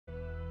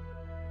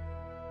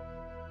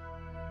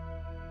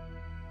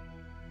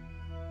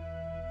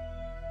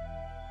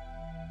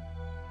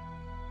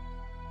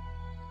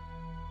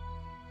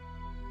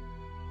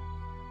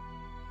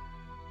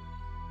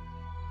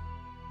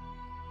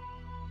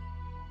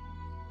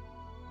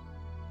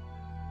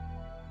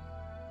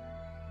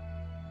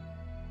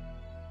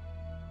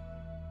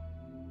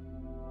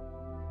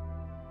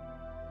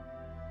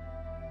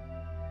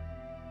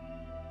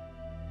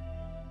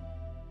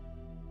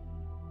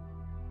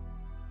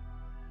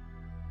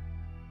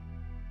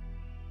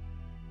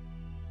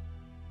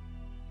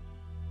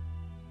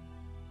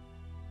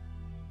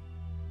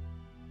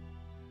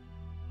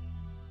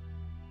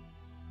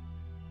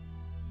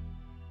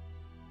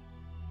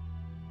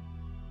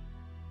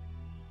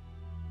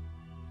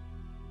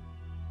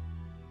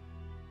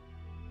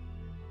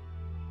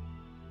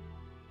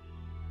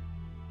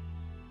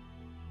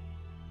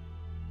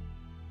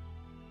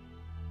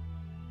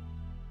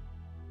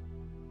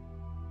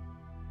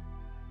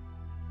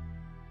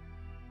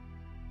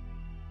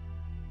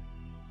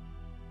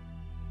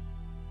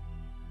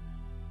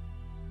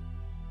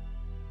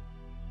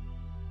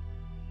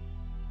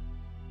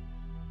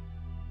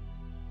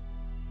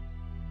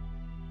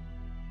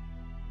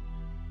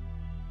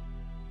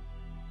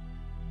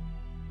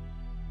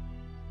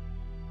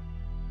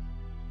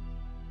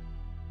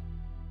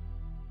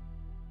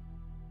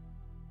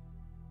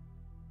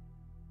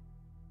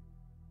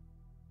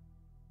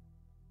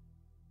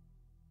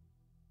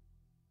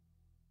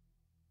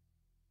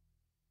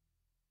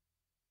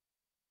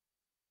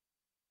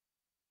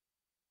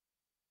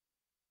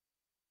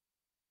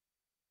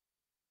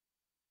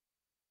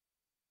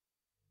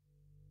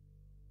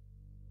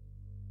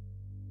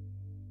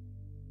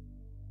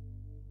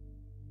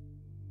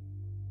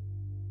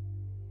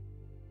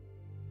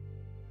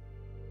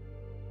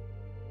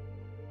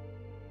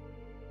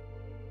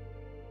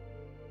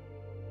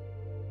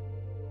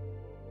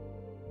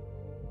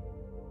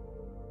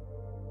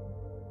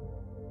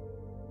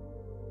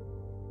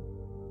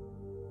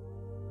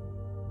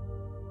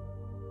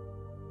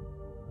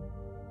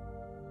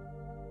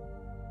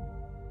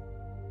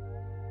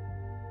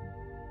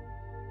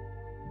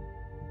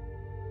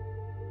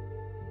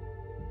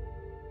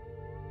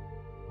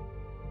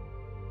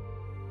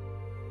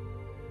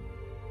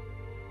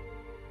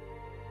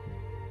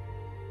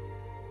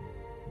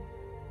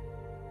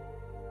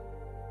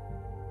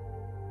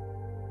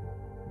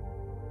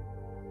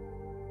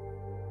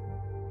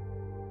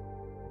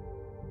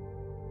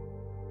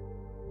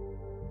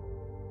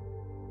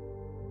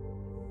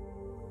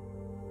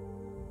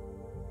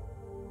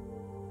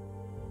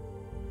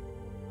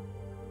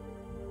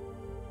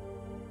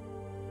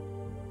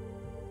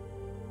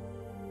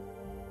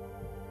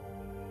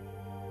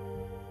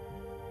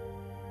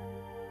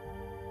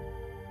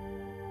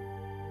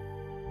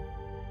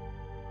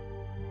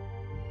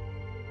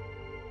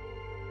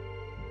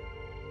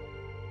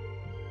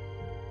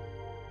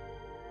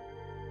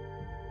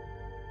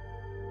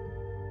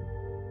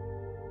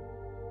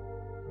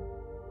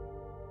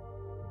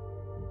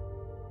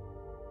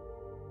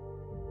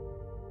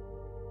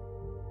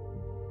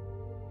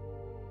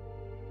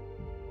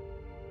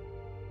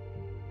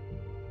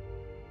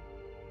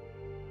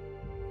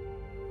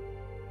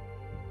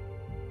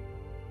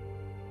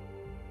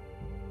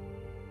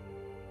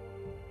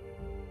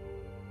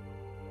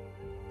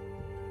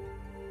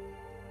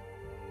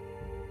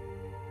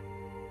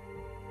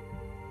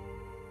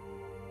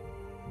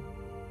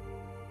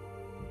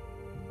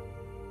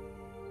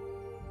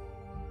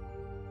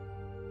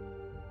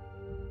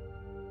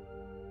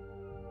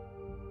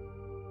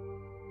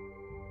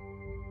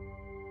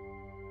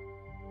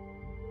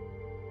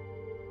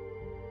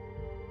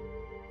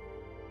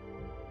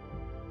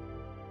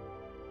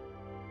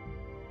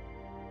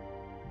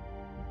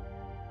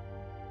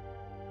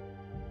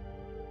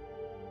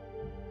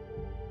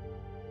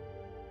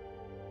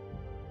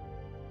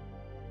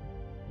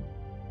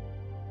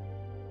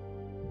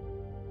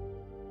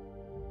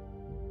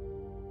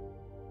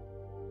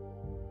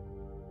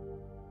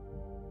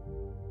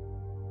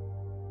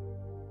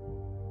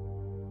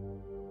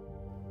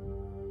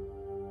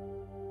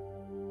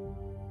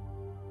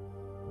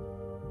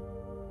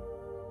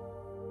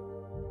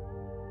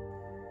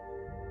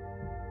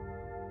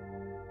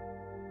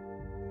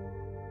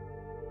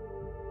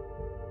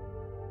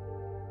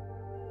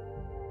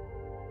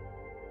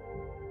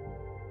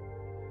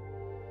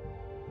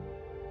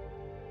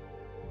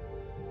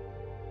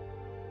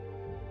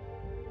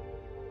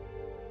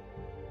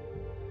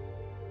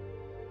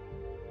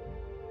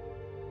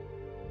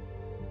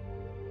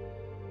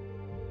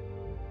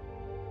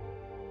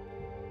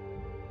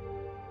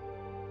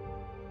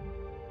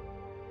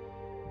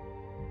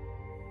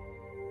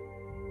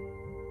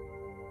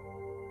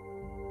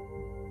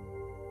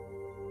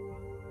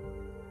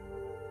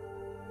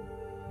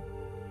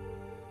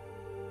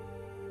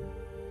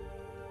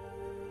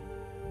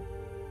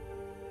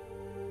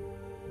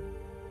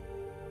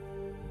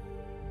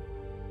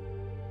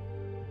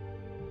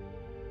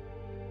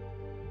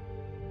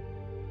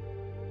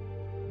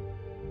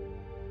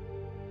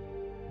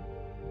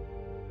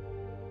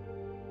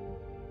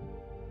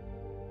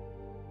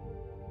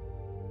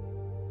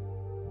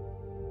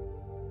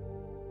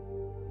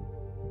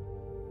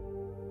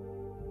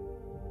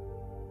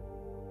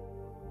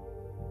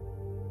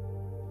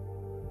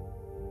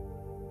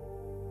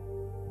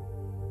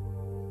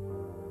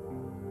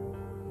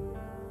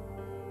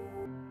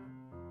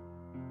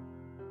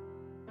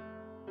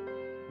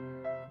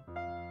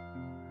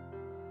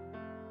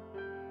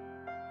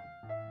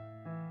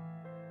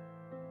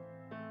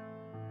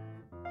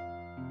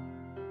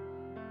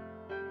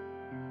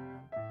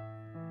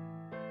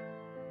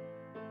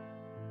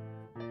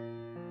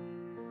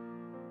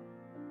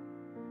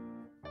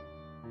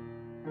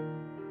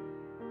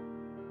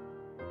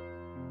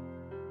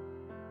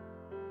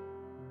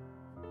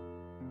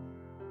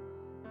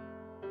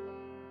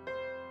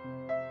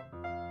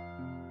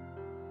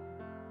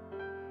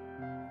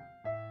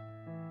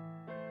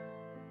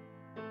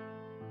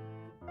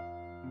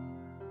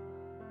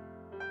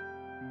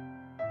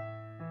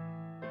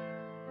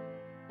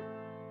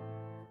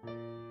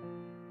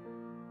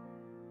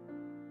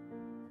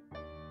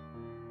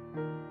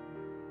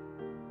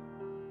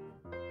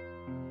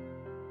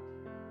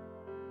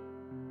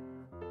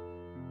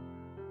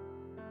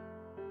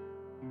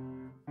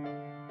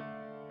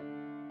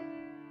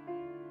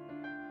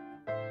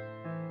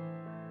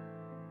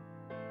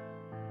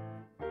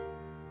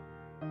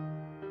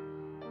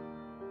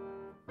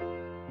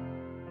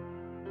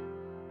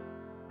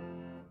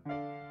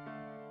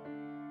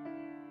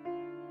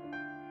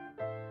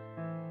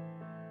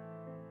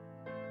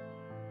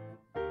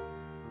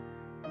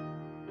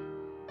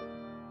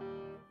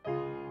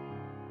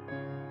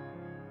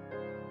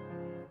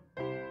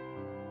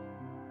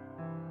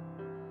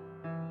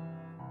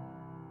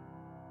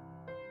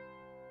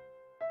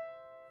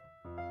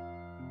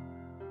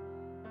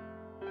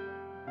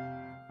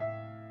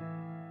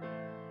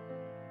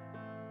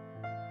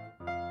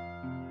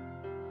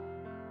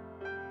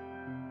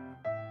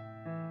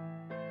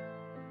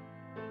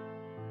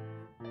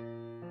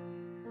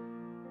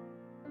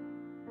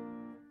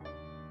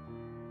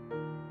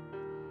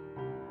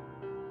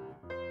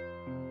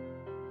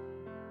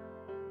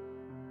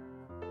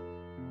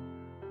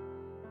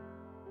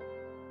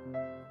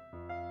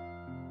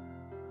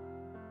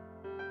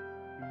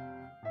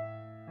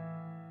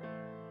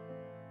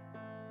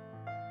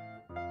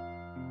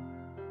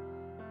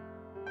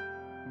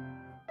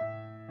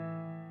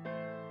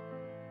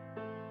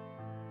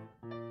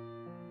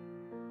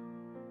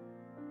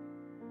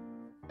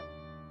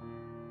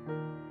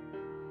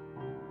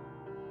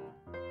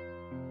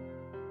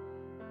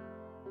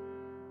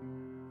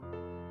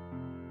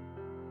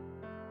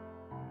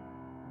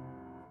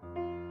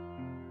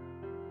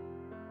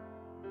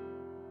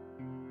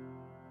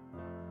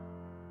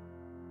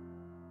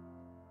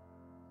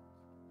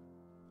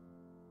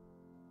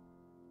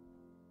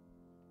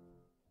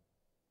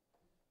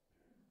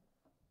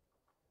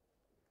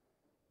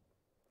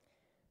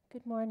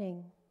Good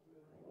morning.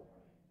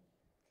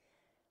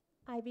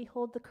 I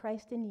behold the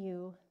Christ in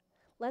you.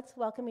 Let's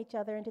welcome each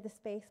other into the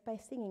space by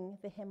singing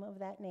the hymn of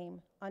that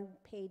name on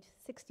page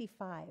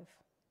 65.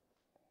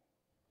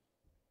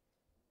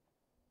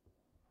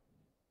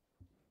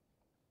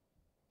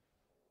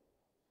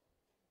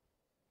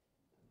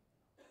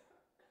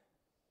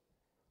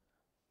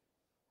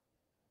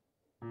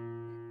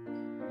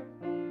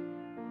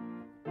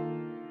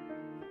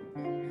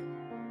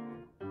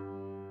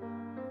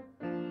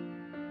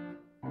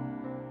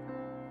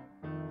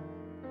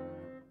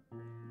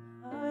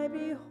 I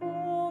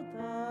behold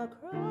the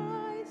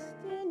Christ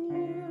in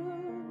you.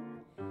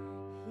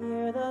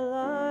 Here the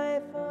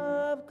life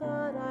of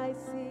God I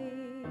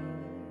see.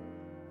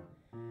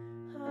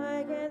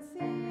 I can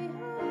see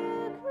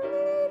a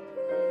great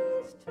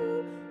peace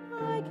too.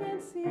 I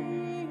can see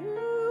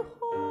you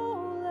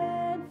whole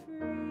and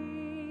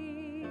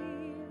free.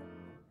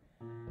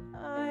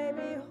 I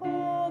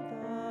behold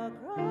the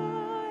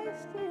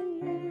Christ in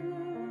you.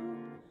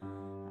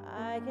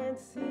 I can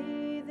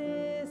see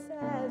this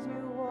as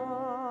you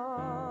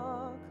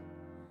walk.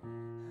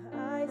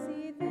 I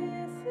see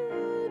this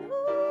in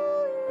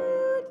all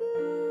you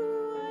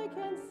do. I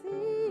can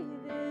see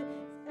this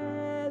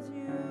as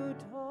you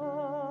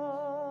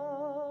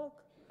talk.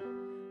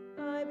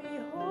 I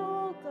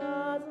behold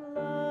God's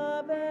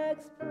love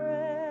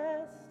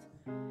expressed.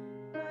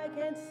 I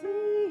can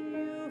see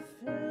you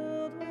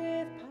filled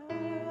with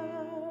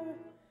power.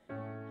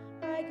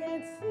 I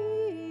can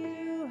see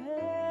you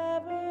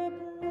ever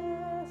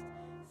blessed.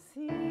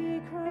 See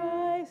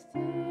Christ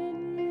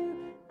in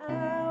you,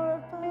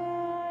 hour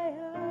by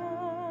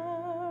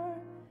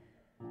hour.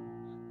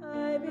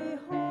 I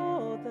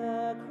behold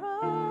the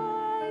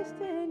Christ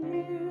in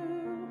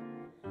you.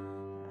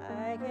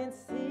 I can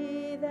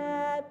see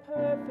that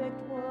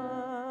perfect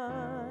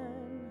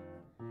one,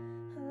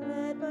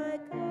 led by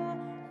God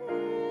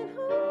in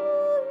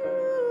all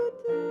you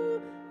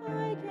do.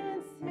 I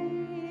can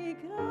see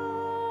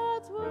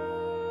God's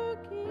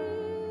work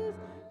is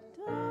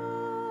done.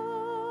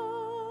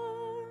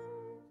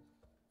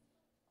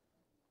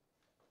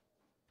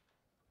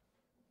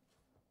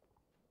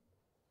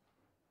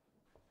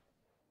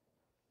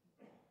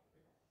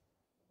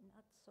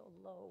 Not so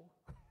low.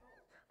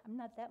 I'm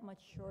not that much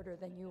shorter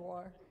than you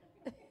are.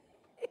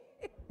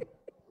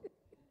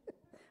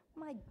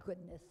 My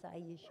goodness,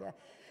 Aisha.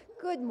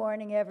 Good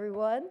morning,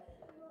 everyone.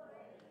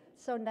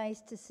 So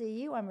nice to see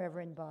you. I'm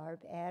Reverend Barb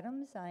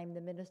Adams. I'm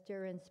the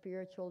minister and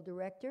spiritual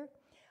director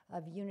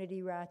of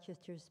Unity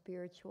Rochester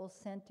Spiritual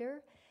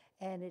Center.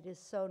 And it is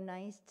so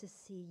nice to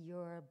see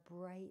your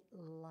bright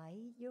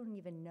light. You don't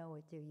even know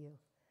it, do you?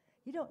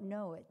 You don't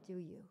know it, do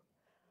you?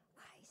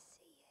 I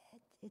see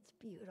it. It's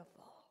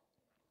beautiful.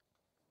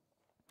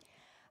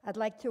 I'd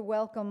like to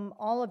welcome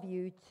all of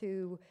you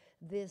to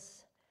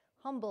this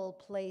humble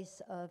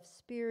place of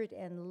spirit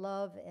and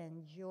love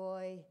and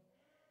joy,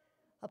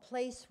 a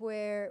place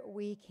where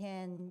we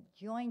can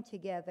join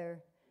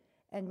together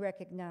and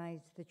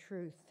recognize the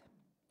truth.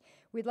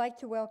 We'd like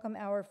to welcome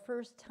our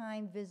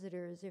first-time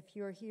visitors. If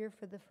you're here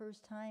for the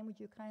first time, would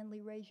you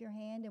kindly raise your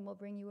hand and we'll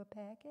bring you a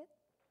packet?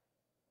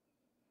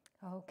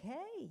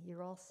 Okay,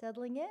 you're all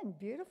settling in.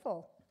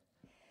 Beautiful.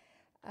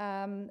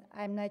 I'm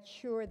not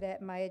sure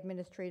that my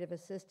administrative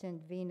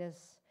assistant,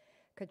 Venus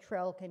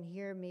Cottrell, can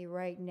hear me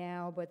right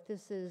now, but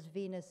this is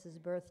Venus's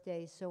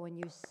birthday, so when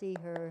you see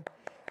her,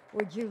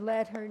 would you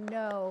let her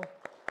know?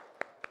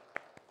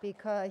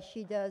 Because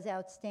she does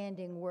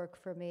outstanding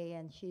work for me,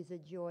 and she's a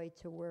joy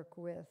to work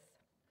with.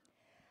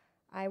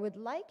 I would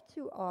like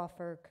to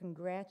offer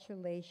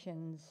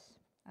congratulations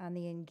on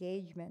the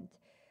engagement.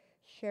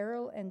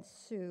 Cheryl and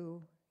Sue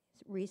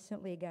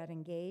recently got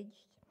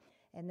engaged,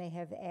 and they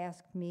have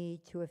asked me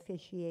to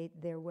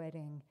officiate their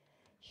wedding.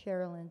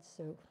 Cheryl and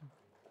Sue.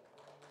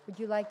 Would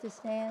you like to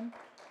stand?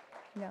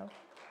 No?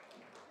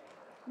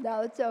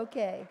 No, it's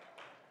okay.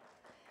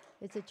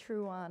 It's a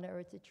true honor.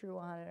 It's a true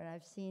honor. And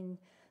I've seen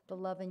the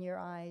love in your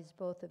eyes,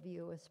 both of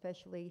you,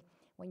 especially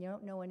when you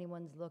don't know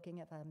anyone's looking,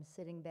 if I'm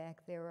sitting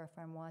back there or if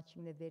I'm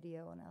watching the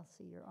video and I'll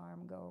see your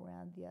arm go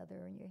around the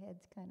other and your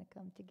heads kind of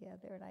come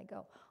together and I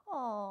go,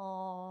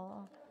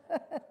 aww.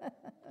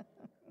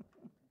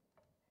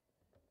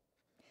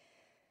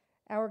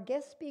 Our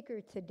guest speaker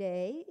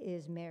today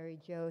is Mary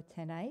Jo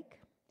TenEyck.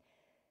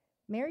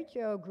 Mary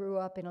Jo grew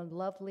up in a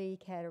lovely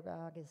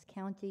Cattaraugus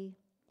County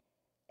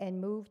and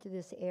moved to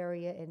this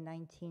area in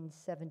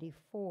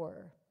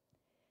 1974.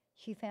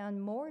 She found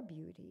more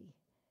beauty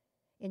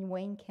in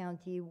Wayne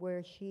County,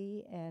 where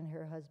she and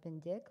her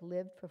husband Dick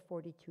lived for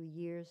 42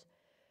 years,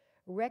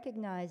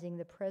 recognizing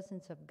the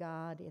presence of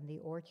God in the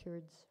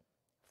orchards,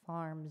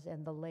 farms,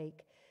 and the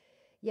lake.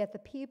 Yet the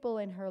people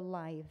in her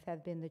life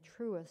have been the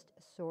truest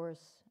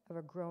source of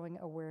a growing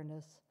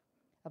awareness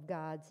of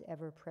God's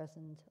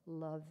ever-present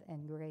love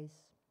and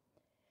grace.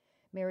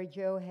 Mary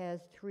Jo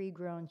has 3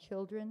 grown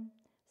children,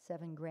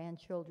 7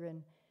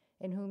 grandchildren,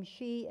 in whom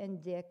she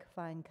and Dick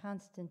find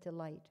constant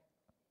delight.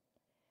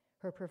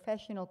 Her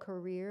professional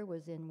career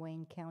was in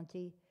Wayne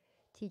County,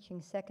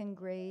 teaching 2nd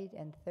grade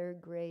and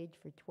 3rd grade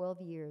for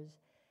 12 years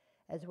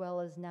as well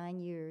as 9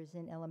 years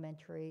in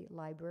elementary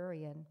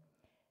librarian.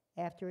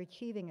 After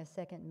achieving a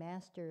second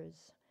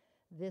master's,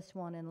 this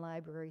one in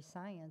library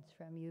science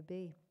from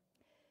UB.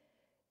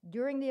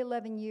 During the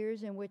 11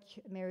 years in which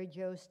Mary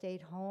Jo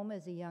stayed home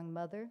as a young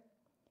mother,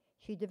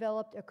 she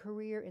developed a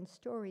career in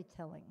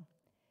storytelling,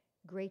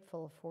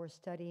 grateful for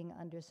studying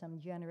under some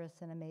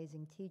generous and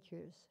amazing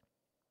teachers.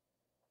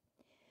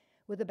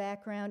 With a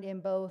background in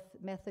both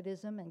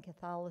Methodism and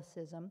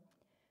Catholicism,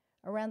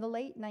 around the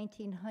late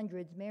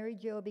 1900s, Mary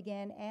Jo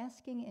began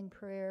asking in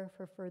prayer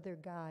for further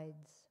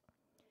guides.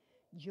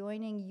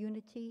 Joining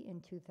Unity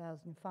in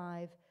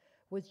 2005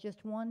 was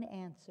just one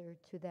answer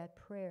to that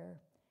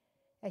prayer,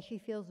 as she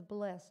feels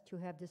blessed to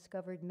have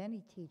discovered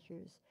many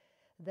teachers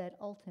that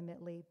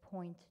ultimately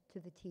point to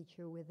the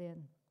teacher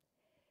within.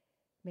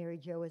 Mary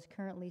Jo is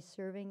currently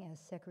serving as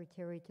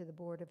secretary to the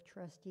Board of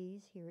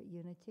Trustees here at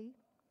Unity.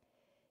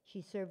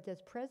 She served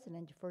as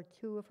president for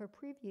 2 of her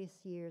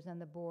previous years on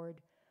the board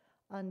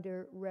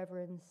under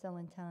Reverend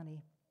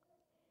Celentani.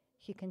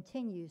 She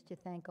continues to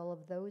thank all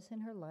of those in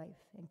her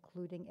life,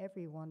 including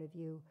every one of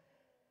you,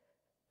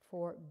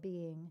 for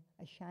being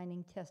a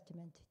shining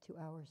testament to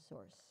our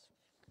source.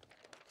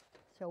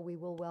 So we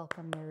will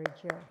welcome Mary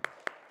Jo.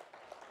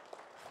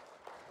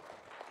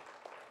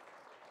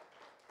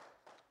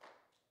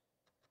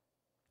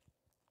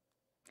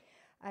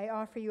 I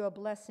offer you a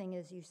blessing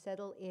as you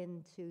settle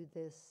into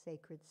this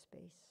sacred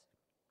space.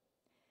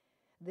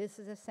 This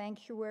is a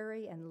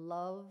sanctuary and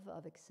love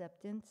of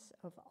acceptance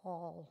of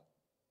all.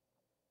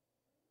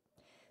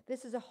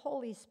 This is a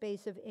holy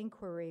space of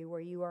inquiry where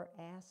you are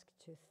asked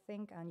to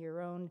think on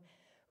your own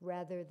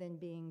rather than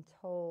being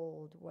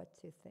told what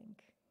to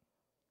think.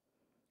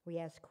 We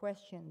ask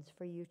questions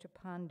for you to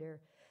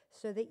ponder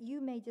so that you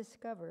may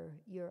discover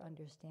your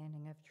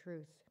understanding of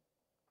truth.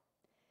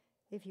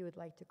 If you would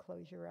like to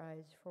close your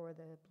eyes for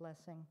the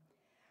blessing.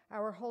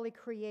 Our Holy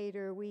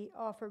Creator, we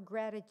offer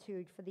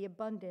gratitude for the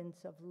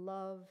abundance of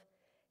love,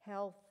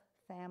 health,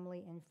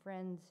 family, and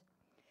friends,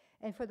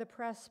 and for the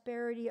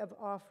prosperity of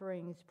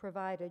offerings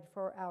provided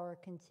for our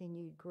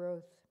continued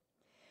growth.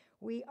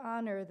 We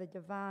honor the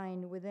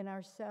divine within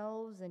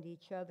ourselves and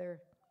each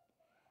other,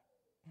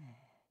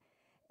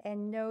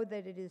 and know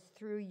that it is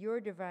through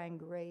your divine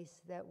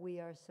grace that we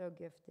are so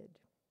gifted.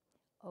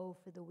 Oh,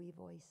 for the wee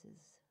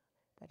voices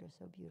that are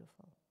so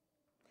beautiful.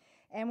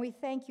 And we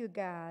thank you,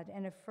 God,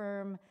 and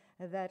affirm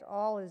that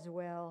all is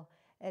well,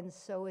 and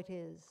so it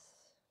is.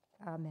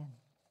 Amen.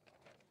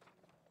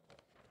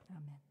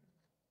 Amen.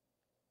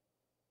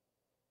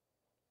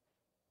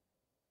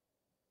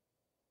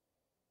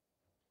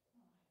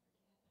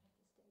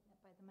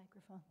 By the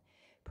microphone.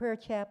 Prayer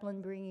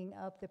chaplain bringing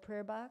up the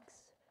prayer box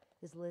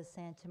is Liz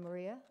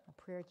Santamaria,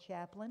 a prayer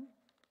chaplain,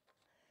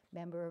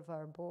 member of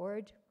our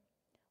board,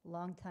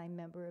 longtime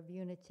member of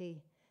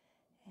Unity,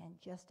 and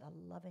just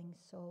a loving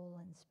soul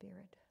and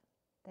spirit.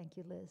 Thank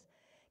you, Liz.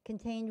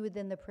 Contained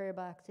within the prayer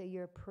box are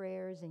your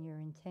prayers and your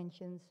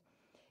intentions,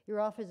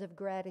 your offers of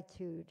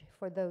gratitude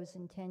for those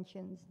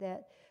intentions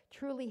that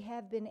truly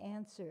have been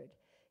answered,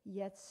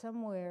 yet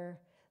somewhere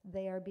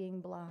they are being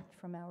blocked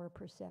from our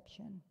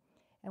perception.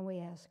 And we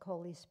ask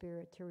Holy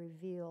Spirit to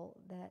reveal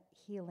that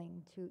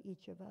healing to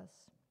each of us.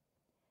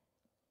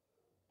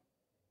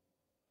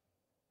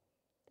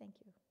 Thank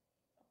you.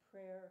 A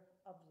prayer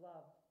of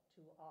love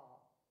to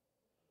all.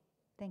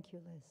 Thank you,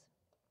 Liz.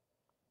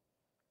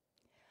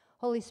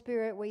 Holy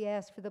Spirit, we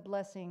ask for the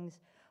blessings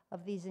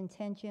of these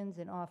intentions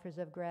and offers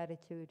of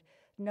gratitude,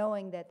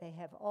 knowing that they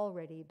have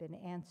already been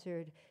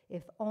answered,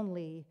 if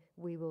only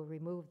we will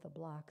remove the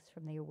blocks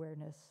from the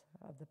awareness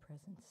of the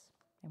presence.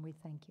 And we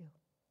thank you.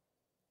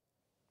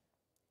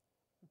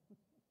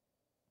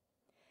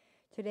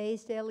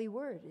 Today's daily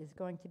word is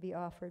going to be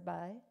offered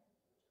by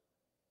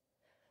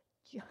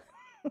John.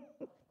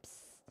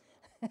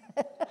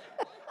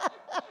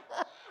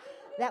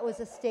 That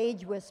was a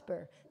stage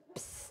whisper.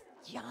 Psst,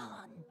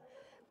 John.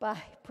 By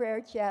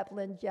prayer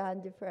chaplain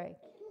John DeFrank.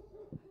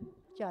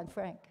 John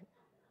Frank.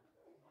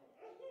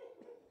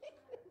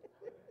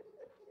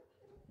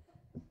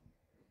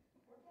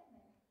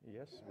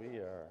 Yes, we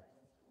are.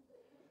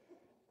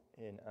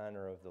 In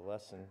honor of the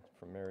lesson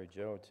from Mary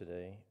Jo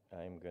today,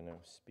 I'm going to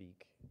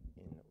speak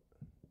in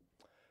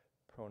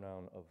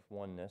pronoun of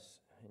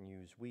oneness and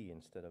use we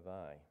instead of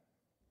I.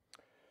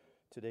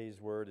 Today's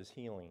word is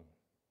healing.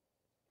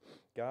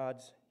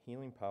 God's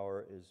healing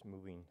power is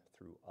moving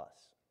through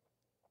us.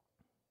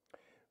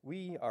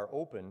 We are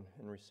open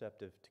and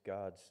receptive to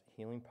God's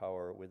healing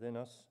power within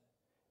us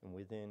and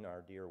within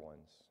our dear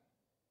ones.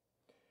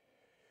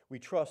 We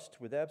trust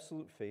with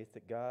absolute faith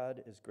that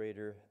God is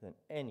greater than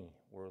any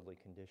worldly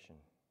condition.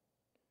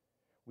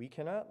 We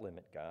cannot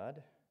limit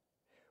God.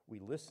 We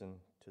listen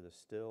to the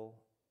still,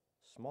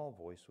 small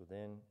voice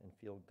within and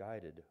feel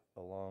guided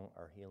along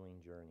our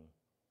healing journey.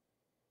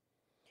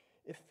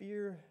 If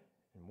fear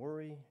and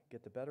worry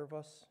get the better of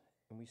us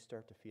and we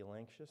start to feel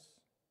anxious,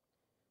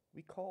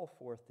 we call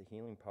forth the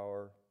healing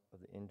power of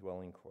the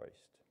indwelling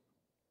Christ.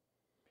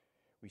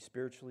 We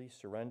spiritually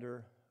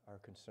surrender our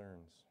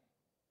concerns.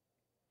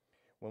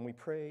 When we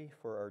pray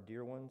for our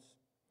dear ones,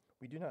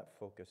 We do not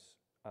focus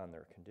on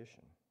their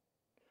condition.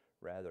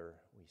 Rather,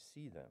 we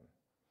see them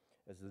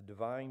as the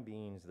divine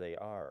beings they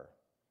are,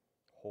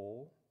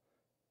 whole,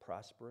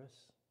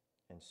 prosperous,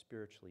 and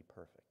spiritually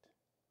perfect.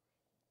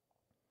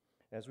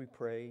 As we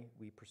pray,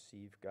 we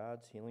perceive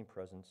God's healing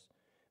presence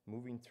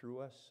moving through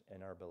us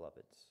and our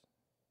beloveds.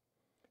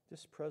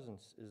 This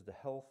presence is the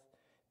health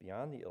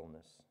beyond the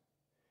illness,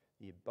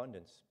 the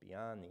abundance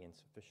beyond the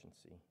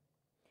insufficiency,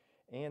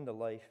 and the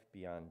life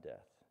beyond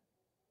death.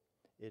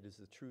 It is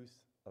the truth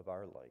of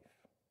our life.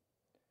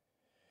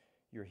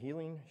 Your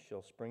healing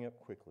shall spring up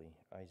quickly,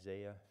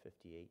 Isaiah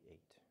 58:8.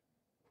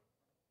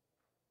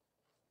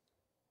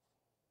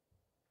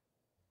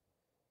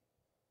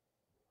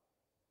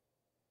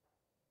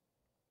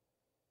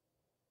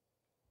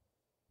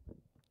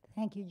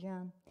 Thank you,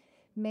 John.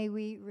 May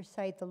we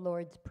recite the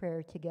Lord's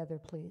Prayer together,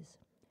 please.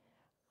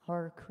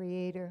 Our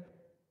Creator,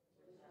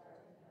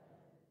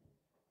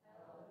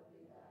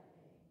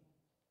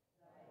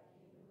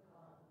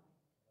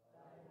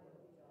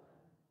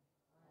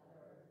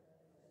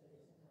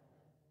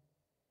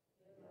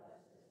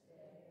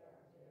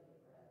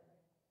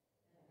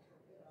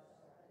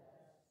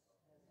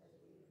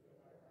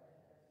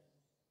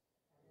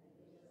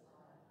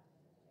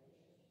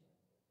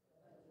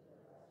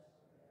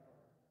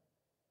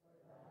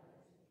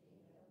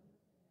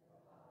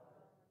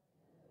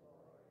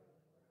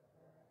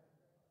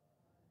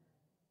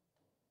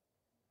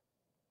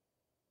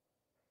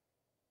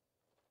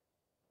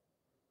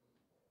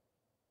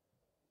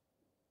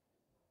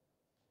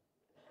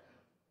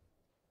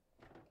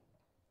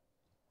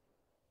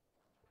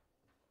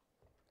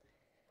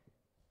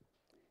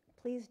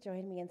 Please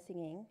join me in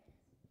singing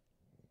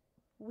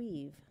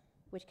Weave,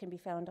 which can be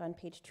found on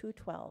page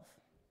 212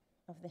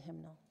 of the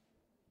hymnal.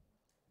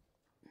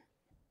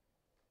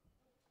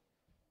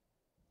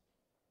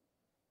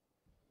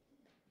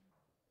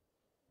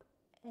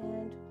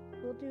 And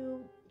we'll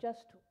do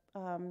just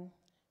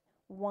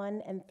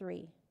 1 and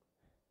 3.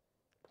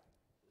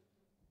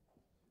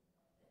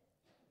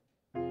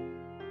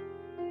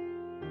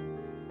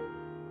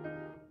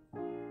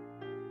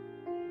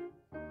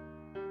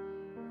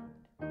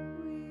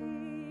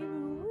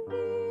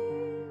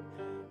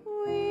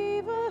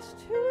 Weave us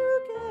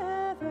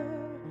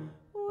together,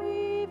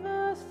 weave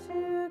us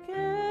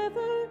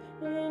together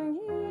in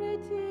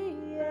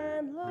unity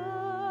and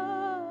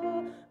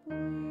love.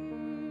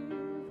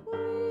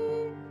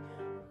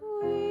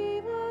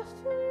 Weave us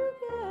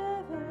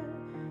together,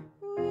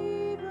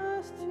 weave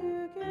us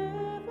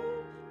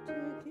together,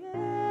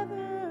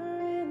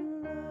 together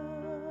in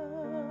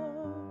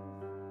love.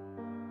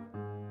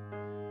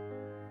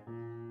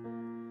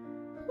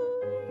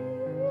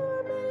 We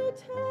are many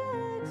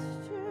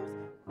textures,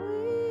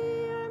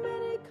 we are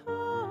many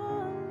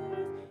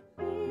colors,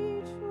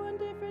 each one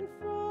different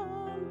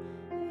from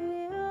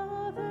the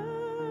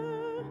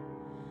other.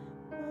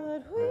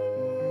 But we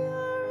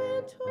are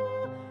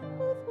entwined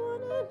with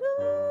one another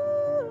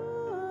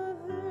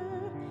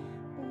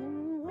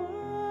in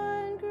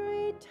one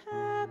great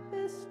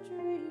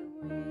tapestry.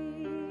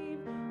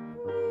 Weave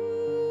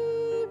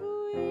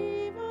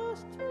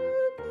us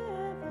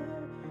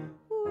together,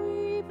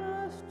 weave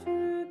us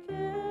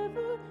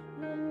together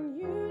in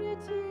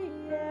unity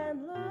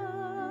and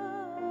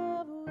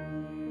love.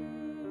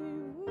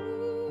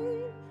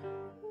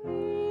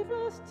 Weave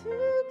us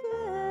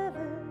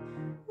together,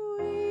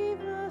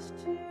 weave us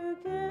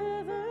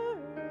together,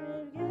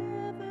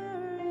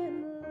 together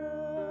in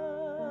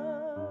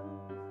love.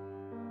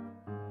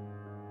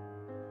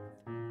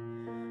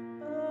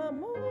 A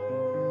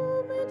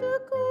moment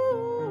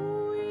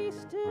ago, we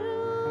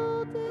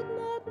still did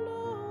not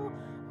know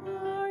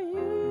our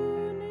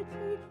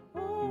unity,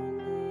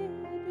 only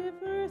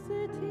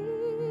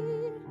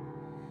diversity.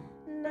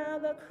 Now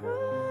the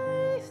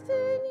Christ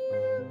in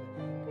you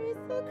greets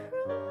the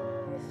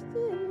Christ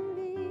in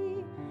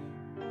me,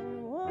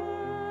 in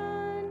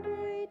one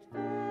great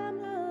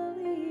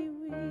family.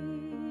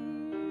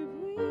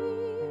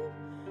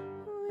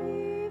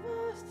 Weave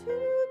us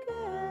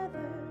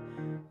together,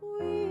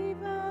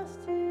 weave us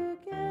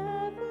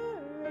together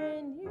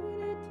in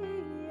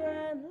unity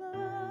and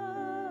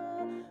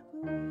love.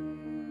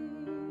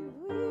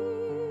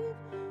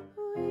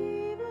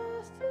 Weave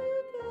us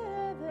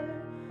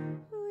together,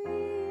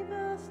 weave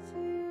us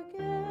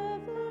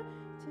together,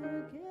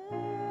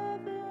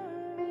 together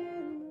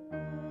in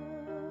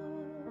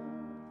love.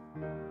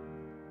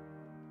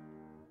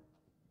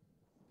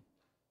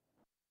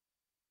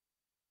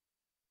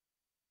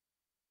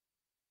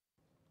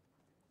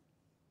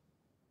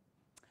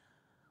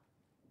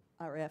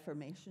 Our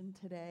affirmation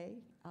today,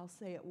 I'll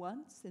say it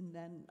once and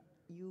then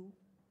you,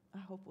 I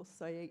hope, will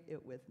say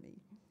it with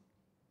me.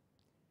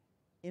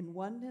 In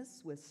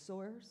oneness with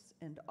Source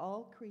and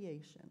all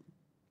creation,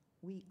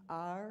 we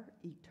are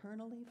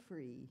eternally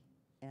free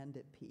and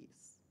at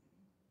peace.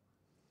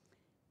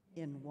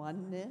 In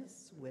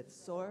oneness with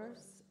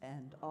Source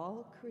and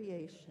all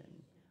creation,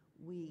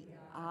 we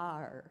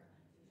are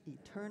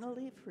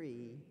eternally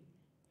free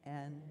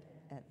and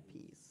at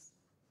peace.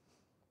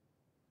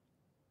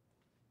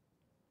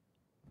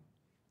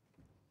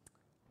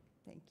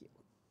 Thank you.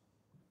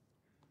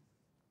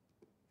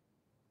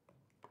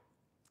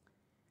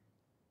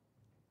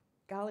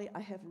 Golly, I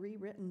have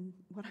rewritten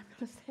what I'm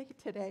going to say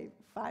today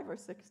 5 or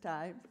 6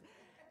 times.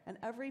 And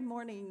every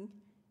morning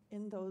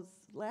in those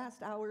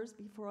last hours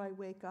before I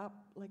wake up,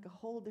 like a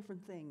whole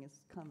different thing is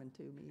coming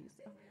to me.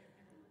 So,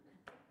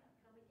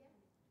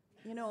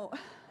 you know,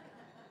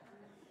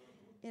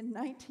 in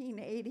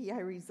 1980, I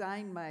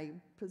resigned my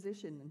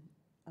position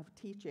of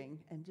teaching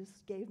and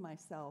just gave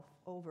myself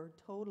over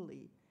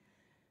totally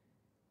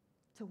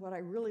to what I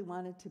really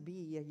wanted to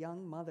be, a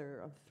young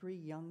mother of 3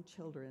 young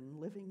children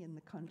living in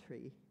the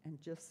country and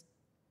just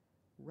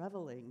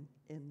reveling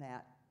in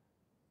that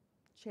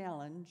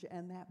challenge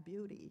and that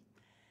beauty.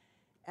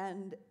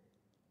 And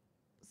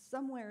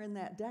somewhere in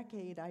that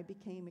decade, I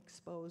became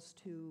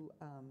exposed to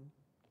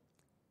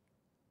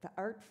the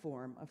art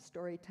form of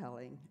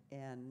storytelling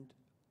and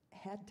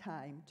had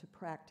time to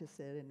practice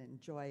it and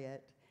enjoy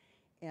it.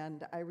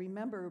 And I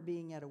remember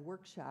being at a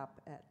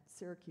workshop at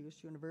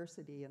Syracuse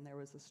University, and there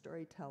was a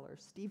storyteller,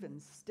 Stephen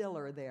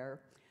Stiller, there,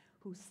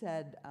 who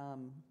said,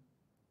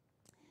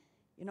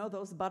 you know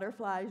those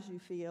butterflies you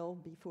feel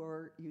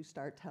before you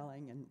start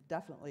telling, and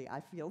definitely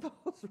I feel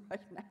those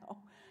right now.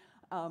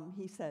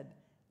 He said,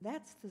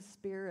 that's the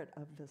spirit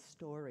of the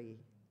story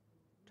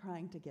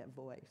trying to get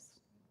voice.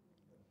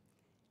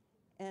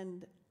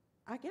 And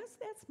I guess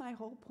that's my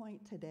whole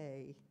point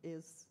today,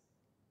 is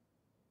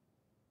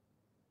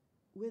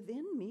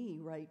within me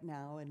right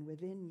now and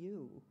within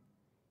you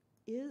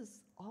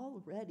is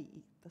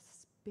already the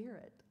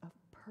spirit of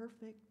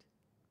perfect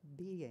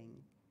being,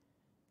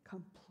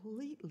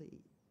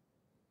 completely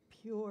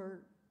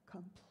pure,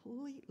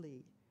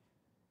 completely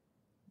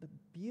the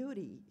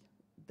beauty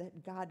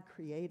that God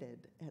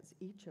created as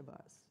each of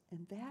us.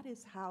 And that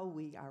is how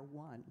we are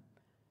one.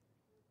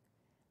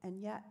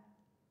 And yet,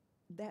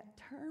 that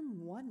term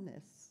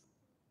oneness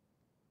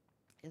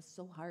is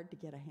so hard to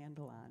get a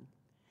handle on.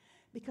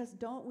 Because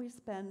don't we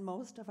spend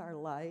most of our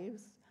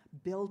lives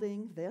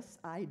building this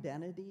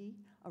identity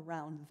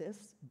around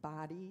this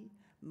body,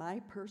 my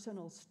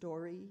personal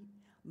story,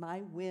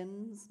 my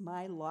wins,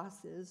 my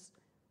losses,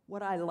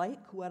 what I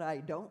like, what I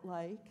don't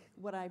like,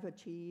 what I've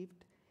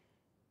achieved,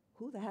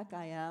 who the heck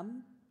I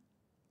am,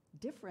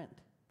 different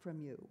from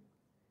you.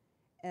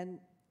 And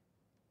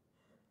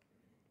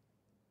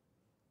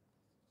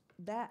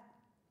that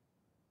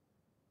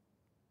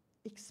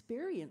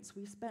experience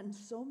we spend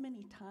so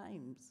many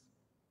times,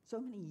 so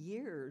many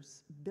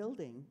years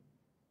building,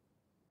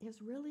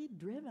 is really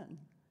driven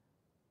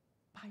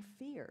by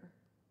fear.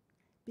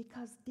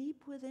 Because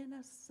deep within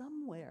us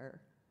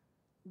somewhere,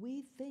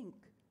 we think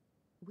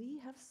we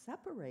have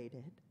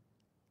separated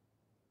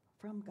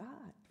from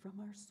God, from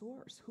our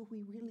source, who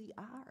we really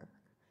are.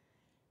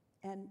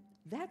 And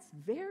that's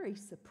very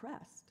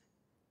suppressed.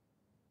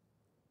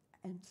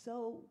 And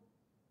so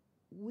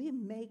we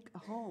make a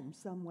home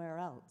somewhere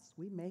else.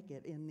 We make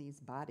it in these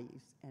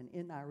bodies and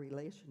in our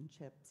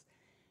relationships.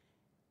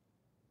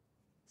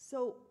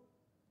 So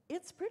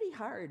it's pretty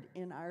hard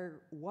in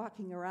our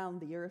walking around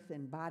the earth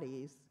in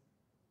bodies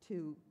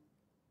to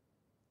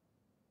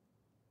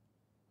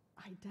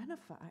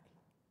identify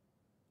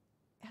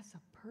as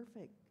a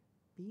perfect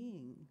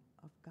being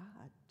of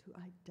God, to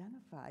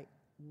identify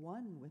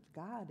one with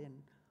God and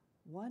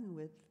one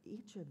with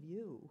each of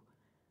you.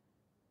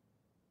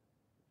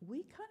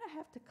 We kind of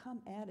have to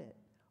come at it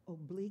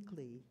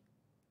obliquely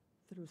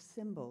through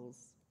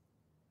symbols.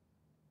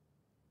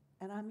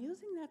 And I'm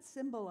using that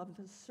symbol of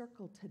the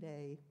circle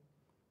today.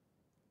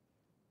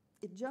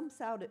 It jumps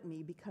out at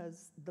me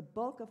because the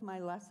bulk of my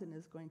lesson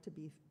is going to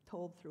be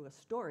told through a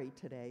story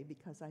today,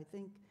 because I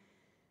think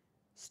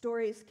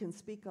stories can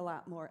speak a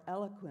lot more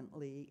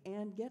eloquently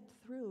and get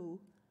through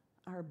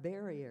our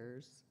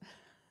barriers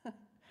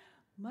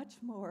much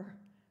more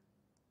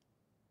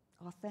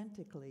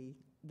authentically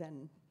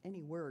than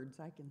any words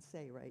I can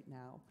say right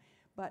now.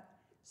 But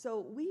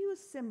so we use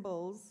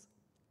symbols,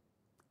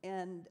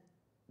 and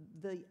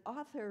the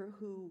author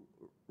who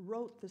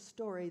wrote the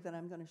story that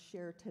I'm going to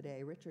share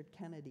today, Richard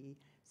Kennedy,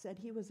 said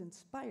he was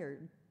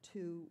inspired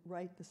to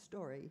write the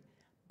story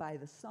by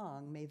the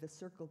song, May the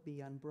Circle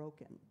Be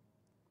Unbroken.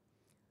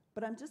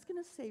 But I'm just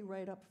going to say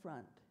right up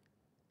front,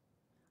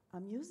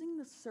 I'm using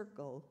the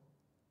circle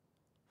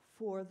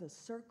for the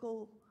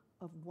circle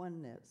of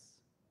oneness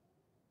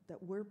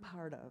that we're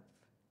part of.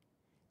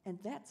 And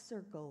that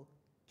circle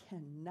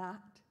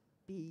cannot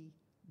be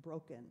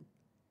broken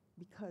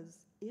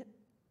because it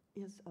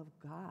is of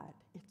God.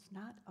 It's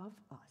not of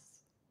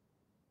us.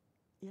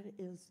 It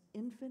is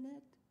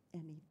infinite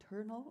and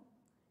eternal.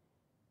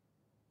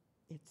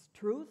 It's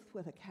truth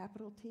with a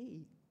capital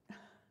T.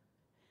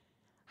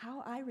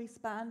 How I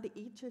respond to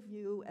each of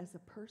you as a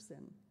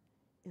person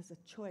is a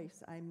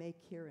choice I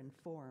make here in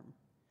form.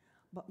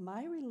 But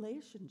my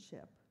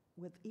relationship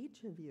with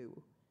each of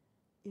you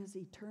is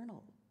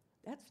eternal.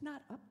 That's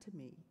not up to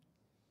me.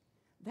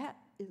 That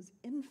is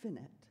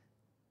infinite.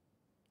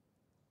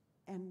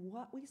 And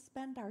what we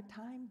spend our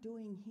time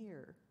doing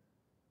here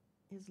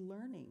is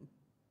learning.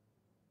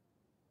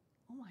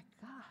 Oh my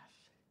gosh,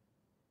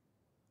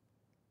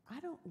 I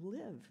don't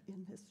live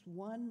in this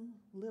one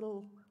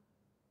little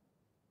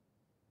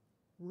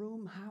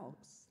room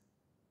house.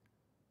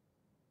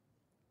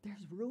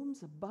 There's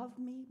rooms above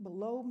me,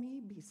 below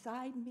me,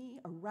 beside me,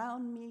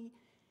 around me.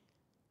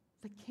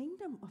 The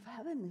kingdom of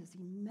heaven is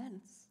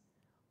immense,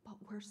 but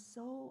we're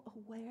so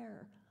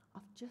aware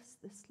of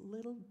just this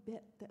little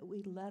bit that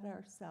we let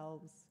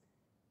ourselves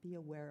be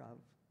aware of.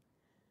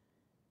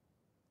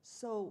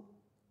 So,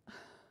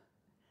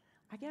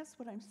 I guess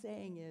what I'm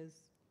saying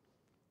is,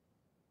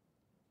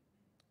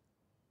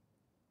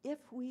 if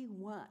we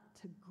want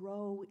to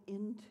grow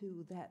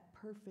into that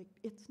perfect,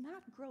 it's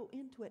not grow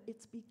into it,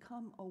 it's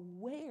become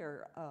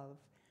aware of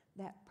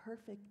that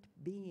perfect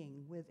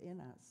being within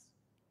us.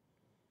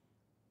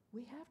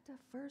 We have to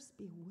first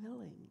be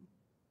willing.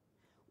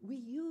 We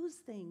use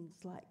things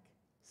like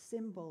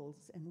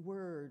symbols and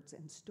words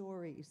and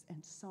stories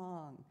and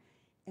song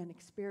and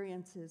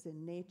experiences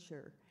in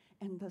nature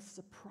and the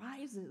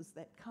surprises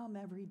that come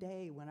every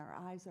day when our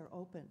eyes are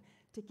open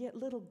to get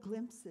little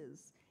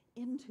glimpses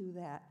into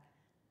that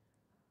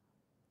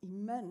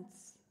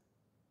immense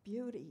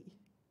beauty.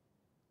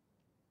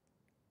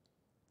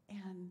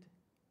 And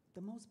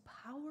the most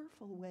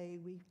powerful way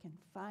we can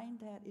find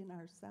that in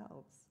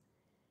ourselves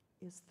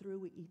is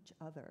through each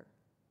other.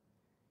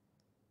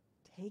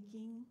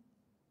 Taking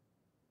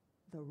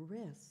the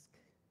risk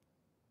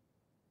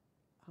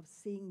of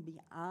seeing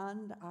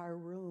beyond our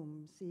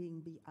room,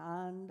 seeing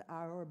beyond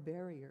our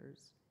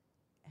barriers,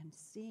 and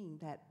seeing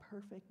that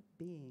perfect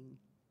being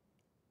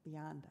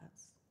beyond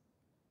us,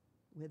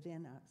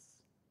 within us.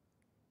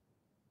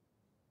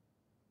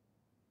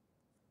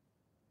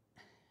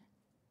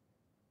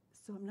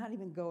 So I'm not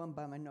even going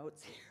by my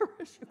notes here,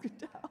 as you can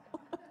tell.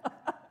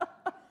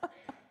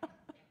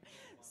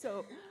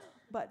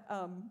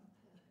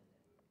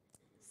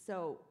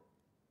 So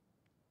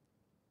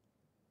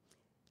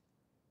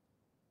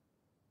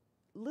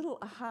little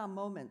aha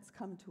moments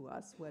come to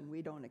us when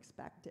we don't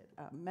expect it.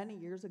 Many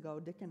years ago,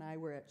 Dick and I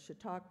were at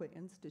Chautauqua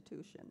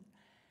Institution,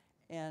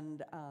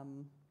 and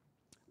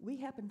we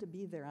happened to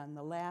be there on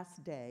the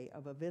last day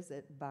of a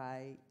visit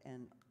by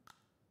an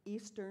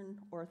Eastern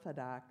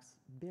Orthodox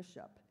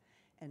bishop,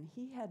 and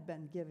he had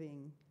been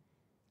giving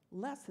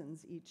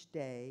lessons each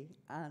day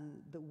on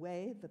the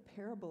way the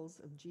parables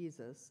of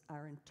Jesus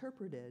are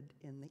interpreted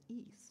in the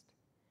East.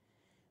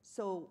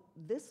 So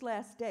this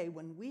last day,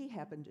 when we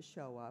happened to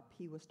show up,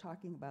 he was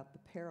talking about the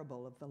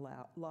parable of the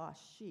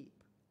lost sheep.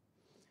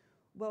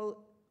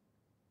 Well,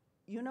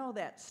 you know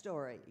that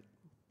story.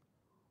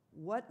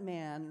 What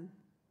man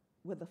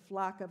with a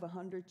flock of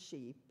 100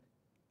 sheep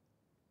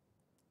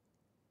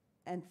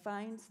and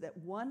finds that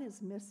one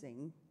is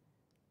missing,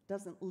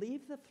 doesn't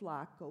leave the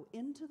flock, go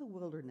into the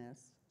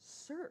wilderness,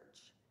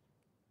 search,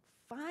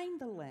 find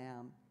the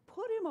lamb,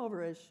 put him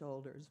over his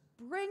shoulders,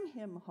 bring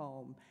him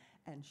home,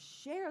 and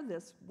share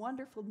this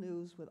wonderful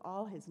news with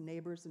all his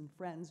neighbors and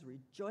friends,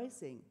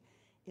 rejoicing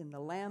in the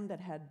lamb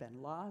that had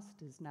been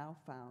lost is now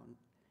found.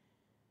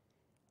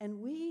 And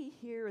we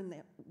here in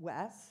the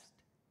West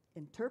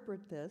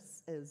interpret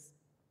this as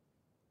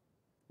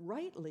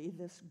rightly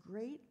this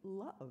great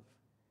love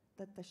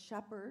that the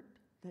shepherd,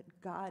 that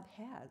God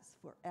has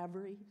for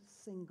every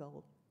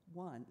single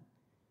one.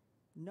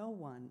 No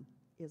one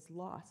is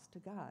lost to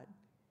God.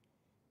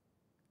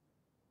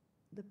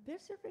 The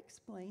bishop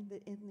explained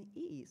that in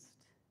the East,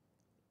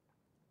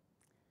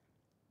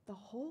 the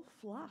whole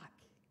flock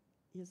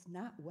is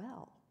not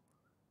well,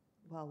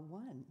 while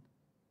one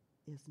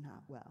is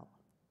not well.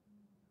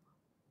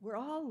 We're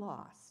all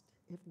lost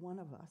if one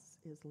of us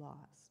is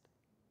lost.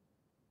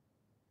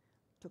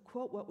 To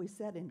quote what we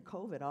said in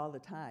COVID all the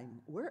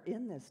time, we're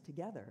in this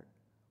together,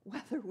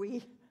 whether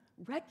we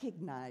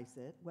recognize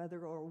it,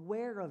 whether we're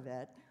aware of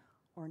it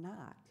or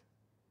not.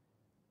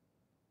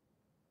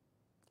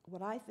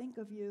 What I think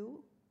of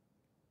you,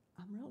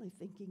 I'm really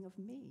thinking of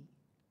me.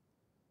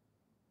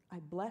 I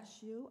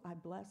bless you, I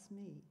bless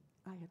me.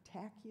 I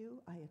attack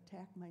you, I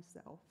attack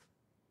myself.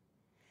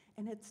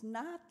 And it's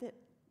not that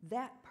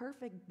that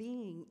perfect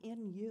being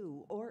in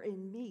you or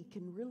in me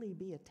can really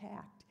be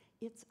attacked.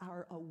 It's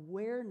our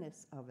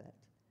awareness of it.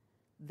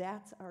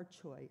 That's our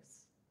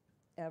choice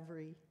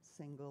every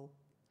single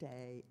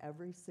day,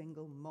 every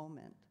single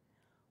moment.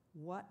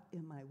 What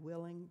am I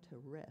willing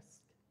to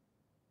risk?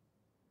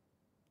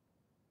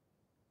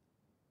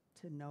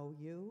 To know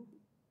you,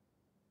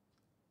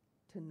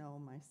 to know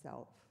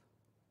myself.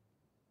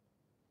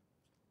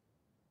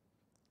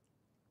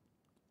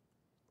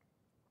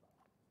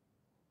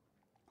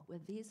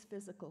 With these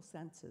physical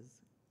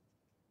senses,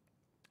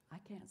 I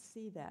can't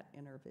see that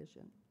inner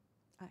vision.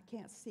 I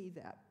can't see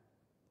that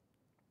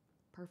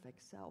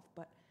perfect self,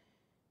 but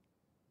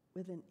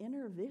with an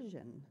inner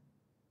vision,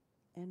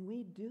 and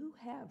we do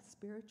have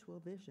spiritual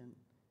vision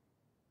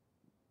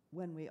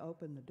when we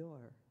open the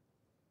door,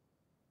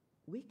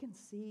 we can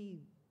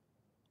see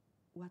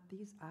what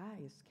these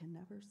eyes can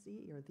never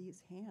see or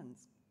these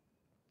hands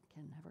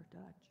can never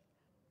touch.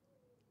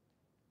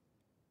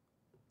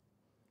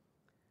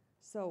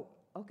 So,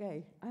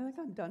 okay, I think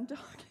I'm done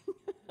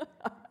talking.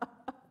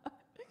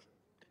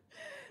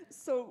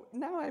 So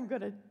now I'm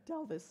going to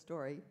tell this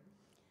story.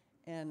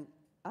 And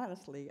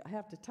honestly, I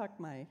have to tuck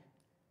my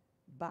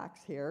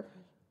box here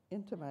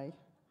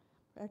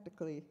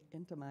practically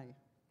into my,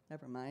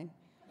 never mind,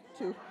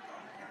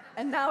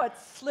 and now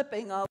it's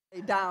slipping all the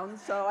way down,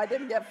 so I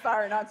didn't get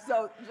far enough,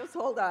 so just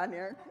hold on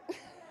here.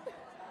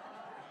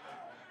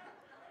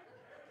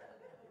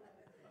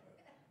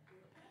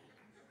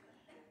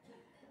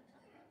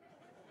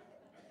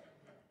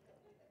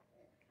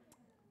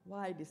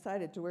 Why I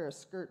decided to wear a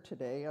skirt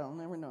today, I'll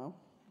never know.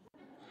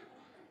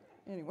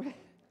 Anyway,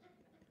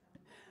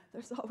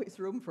 there's always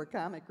room for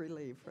comic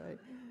relief, right?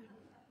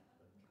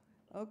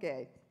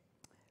 Okay,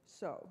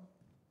 so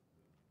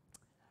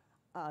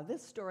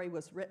this story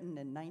was written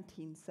in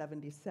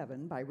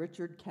 1977 by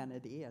Richard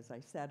Kennedy. As I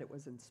said, it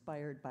was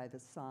inspired by the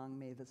song,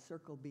 May the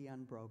Circle Be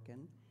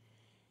Unbroken.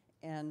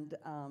 And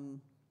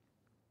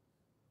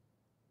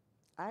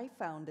I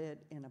found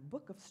it in a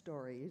book of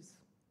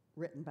stories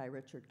written by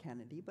Richard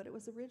Kennedy, but it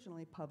was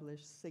originally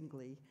published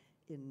singly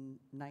in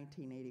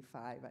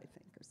 1985, I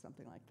think, or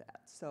something like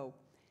that. So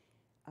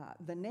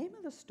the name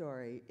of the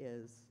story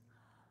is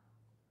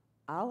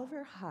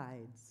Oliver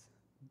Hyde's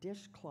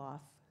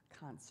Dishcloth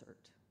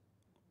Concert.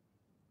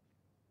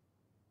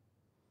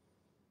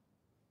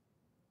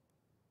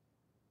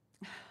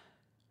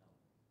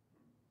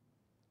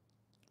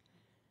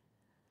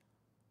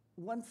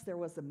 Once there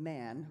was a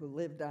man who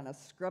lived on a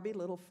scrubby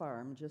little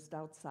farm just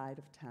outside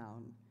of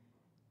town.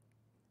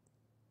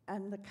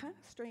 And the kind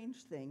of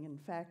strange thing, in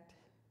fact,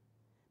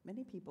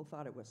 many people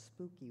thought it was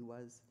spooky,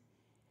 was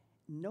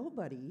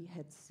nobody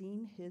had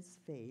seen his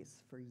face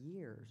for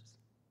years.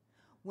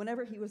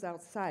 Whenever he was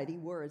outside, he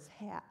wore his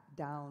hat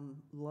down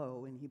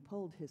low and he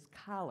pulled his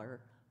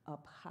collar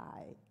up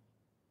high.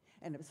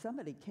 And if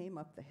somebody came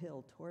up the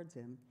hill towards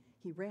him,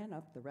 he ran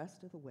up the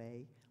rest of the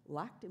way,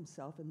 locked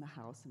himself in the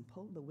house, and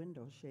pulled the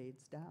window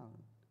shades down.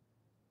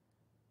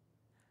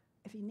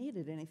 If he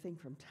needed anything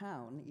from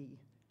town,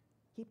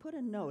 he put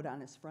a note on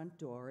his front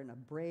door, and a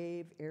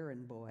brave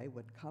errand boy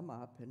would come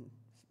up and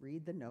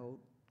read the note,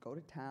 go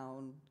to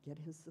town, get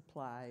his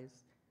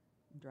supplies,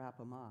 and drop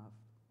them off.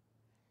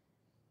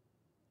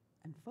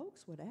 And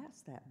folks would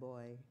ask that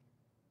boy,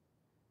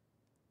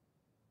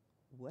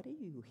 "What do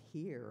you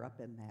hear up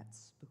in that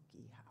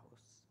spooky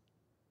house?"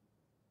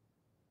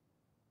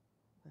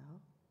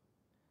 Well,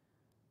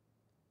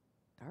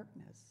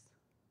 darkness,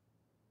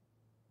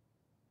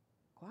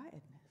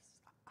 quietness.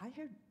 I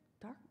hear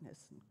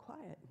darkness and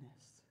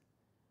quietness.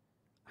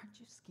 Aren't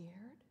you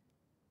scared?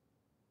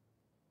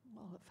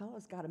 Well, a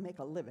fellow's got to make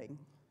a living.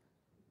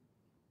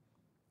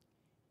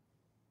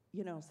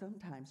 You know,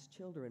 sometimes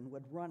children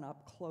would run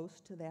up close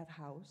to that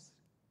house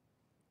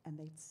and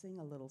they'd sing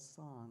a little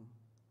song.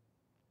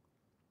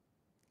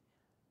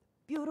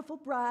 Beautiful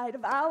bride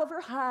of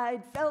Oliver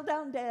Hyde fell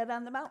down dead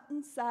on the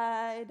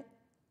mountainside.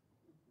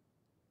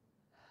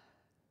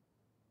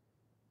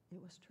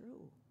 It was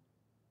true.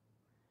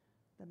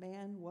 The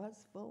man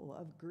was full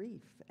of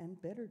grief and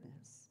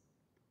bitterness.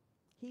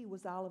 He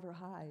was Oliver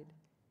Hyde,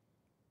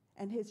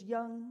 and his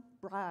young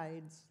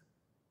bride's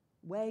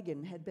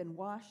wagon had been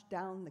washed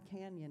down the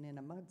canyon in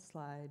a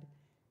mudslide,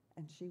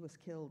 and she was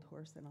killed,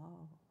 horse and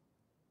all.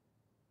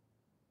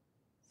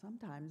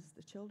 Sometimes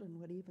the children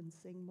would even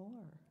sing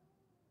more.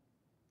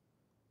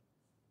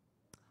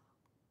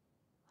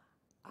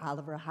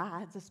 Oliver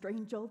Hyde's a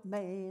strange old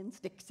man,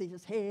 sticks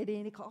his head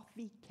in a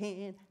coffee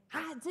can,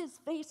 hides his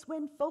face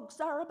when folks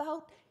are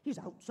about. He's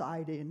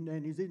outside in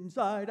and he's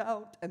inside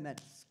out, and then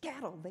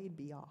scattle, they'd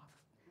be off.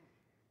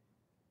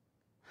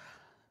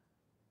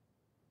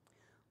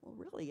 Well,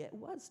 really, it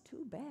was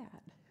too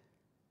bad.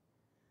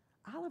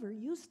 Oliver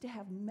used to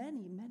have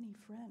many, many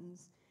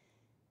friends,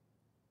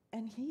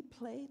 and he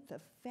played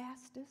the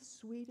fastest,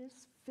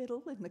 sweetest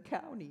fiddle in the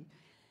county.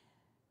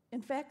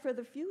 In fact, for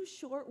the few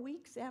short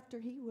weeks after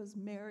he was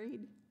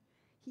married,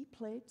 he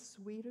played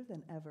sweeter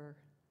than ever.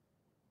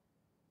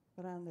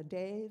 But on the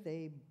day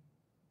they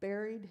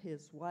buried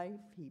his wife,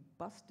 he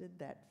busted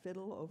that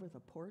fiddle over the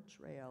porch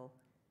rail.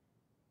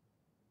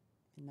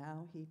 And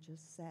now he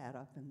just sat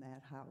up in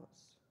that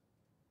house,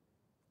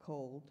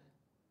 cold,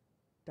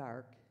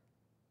 dark,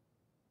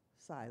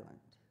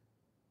 silent.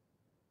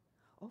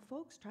 Oh,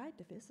 folks tried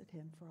to visit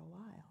him for a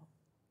while.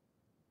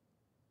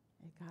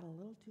 It got a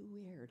little too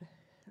weird.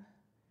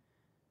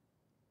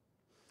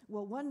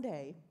 Well, one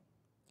day,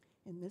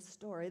 in this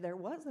story, there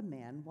was a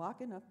man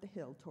walking up the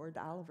hill toward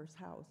Oliver's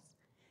house,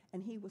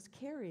 and he was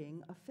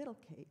carrying a fiddle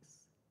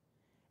case.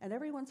 And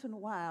every once in a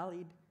while,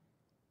 he'd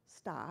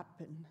stop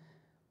and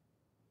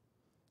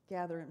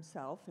gather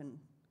himself and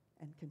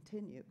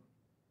continue.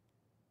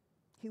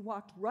 He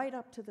walked right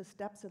up to the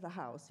steps of the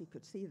house. He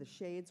could see the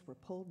shades were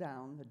pulled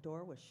down. The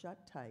door was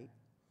shut tight.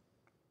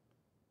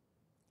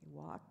 He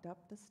walked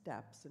up the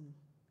steps and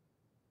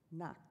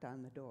knocked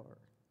on the door.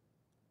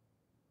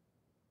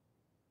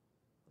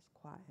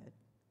 Quiet.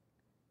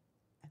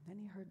 And then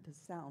he heard the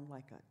sound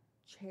like a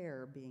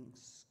chair being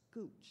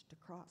scooched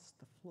across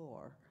the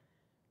floor.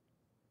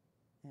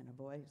 And a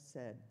voice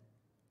said,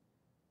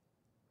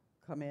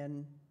 "Come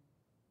in."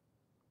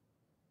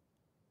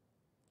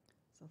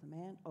 So the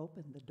man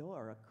opened the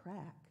door a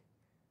crack.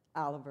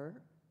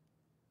 "Oliver,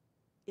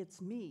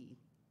 it's me,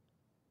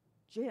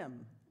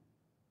 Jim."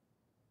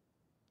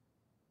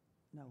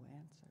 No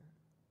answer.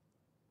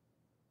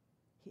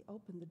 He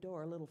opened the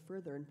door a little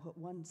further and put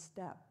one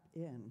step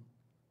in.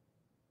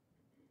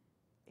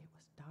 It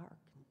was dark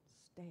and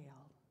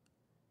stale.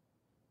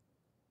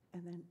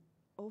 And then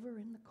over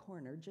in the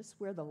corner, just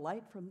where the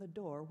light from the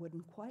door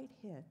wouldn't quite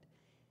hit,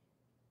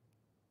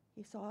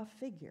 he saw a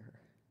figure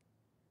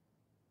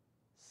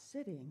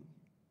sitting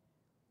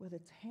with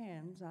its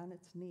hands on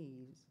its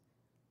knees,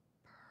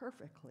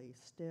 perfectly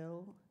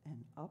still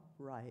and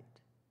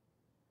upright.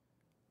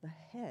 The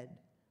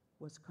head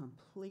was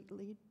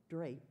completely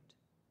draped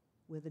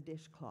with a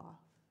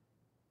dishcloth.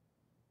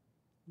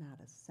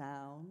 Not a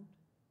sound,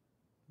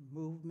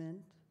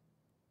 movement,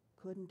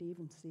 couldn't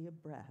even see a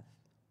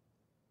breath.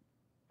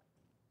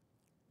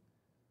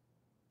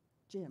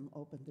 Jim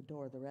opened the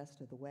door the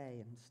rest of the way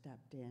and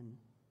stepped in.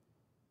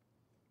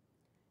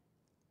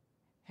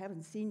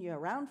 "Haven't seen you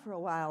around for a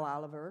while,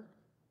 Oliver."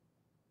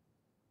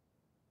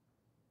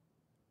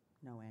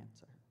 No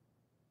answer.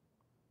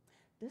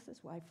 This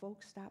is why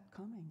folks stopped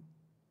coming.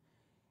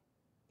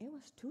 It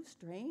was too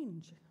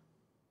strange.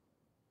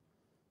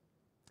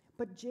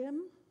 But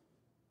Jim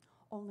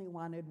only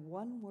wanted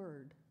one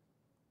word.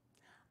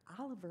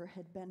 Oliver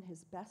had been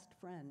his best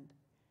friend,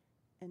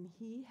 and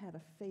he had a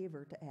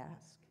favor to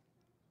ask.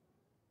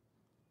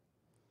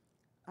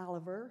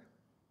 "Oliver,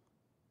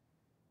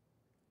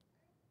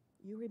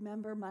 you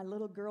remember my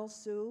little girl,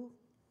 Sue?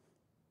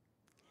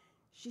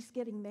 She's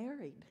getting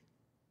married.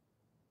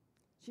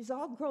 She's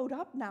all grown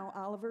up now,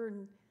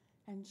 Oliver,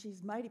 and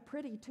she's mighty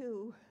pretty,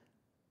 too."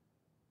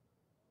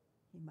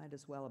 He might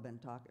as well have been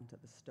talking to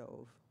the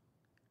stove.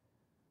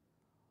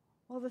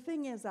 "Well, the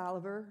thing is,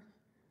 Oliver,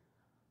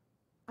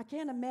 I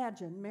can't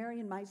imagine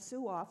marrying my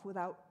Sue off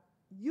without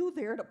you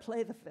there to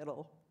play the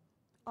fiddle.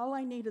 All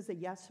I need is a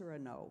yes or a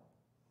no."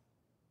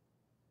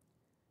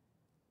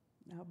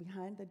 Now,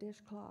 behind the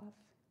dishcloth,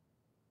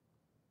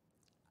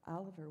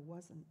 Oliver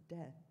wasn't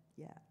dead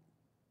yet.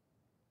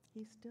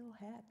 He still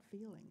had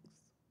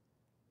feelings.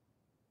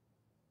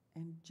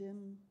 And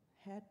Jim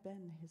had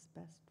been his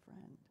best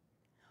friend.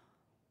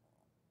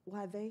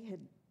 Why, they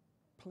had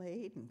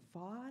played and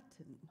fought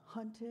and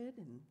hunted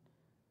and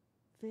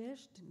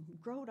fished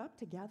and growed up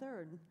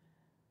together, and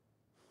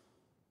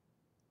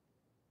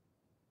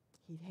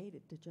he'd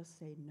hated to just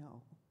say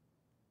no.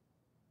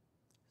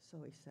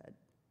 So he said,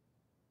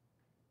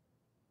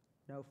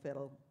 "No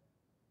fiddle."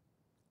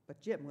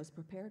 But Jim was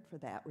prepared for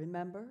that,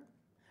 remember?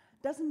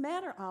 "Doesn't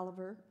matter,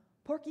 Oliver.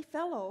 Porky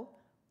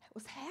Fellow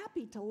was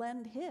happy to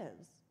lend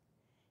his."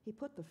 He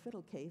put the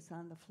fiddle case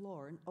on the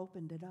floor and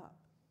opened it up.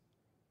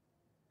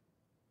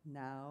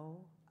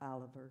 Now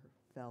Oliver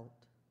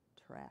felt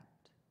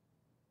trapped.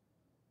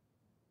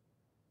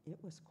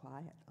 It was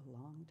quiet a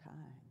long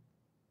time.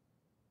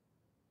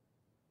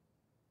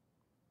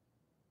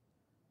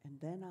 And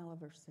then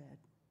Oliver said,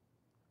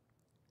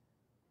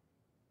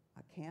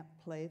 "I can't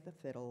play the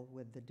fiddle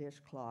with the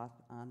dishcloth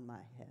on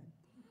my head.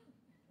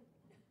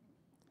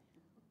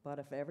 But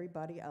if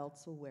everybody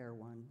else will wear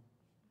one,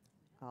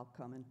 I'll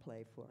come and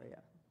play for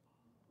you."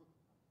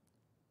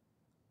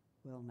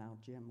 Well, now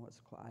Jim was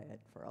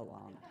quiet for a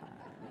long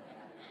time.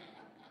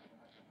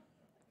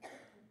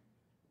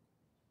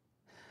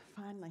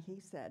 Finally,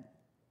 he said,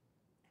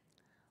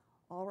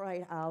 "All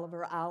right,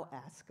 Oliver, I'll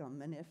ask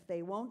them, and if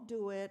they won't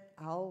do it,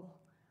 I'll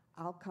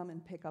come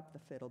and pick up the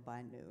fiddle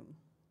by noon.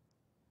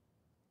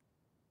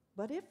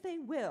 But if they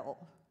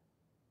will,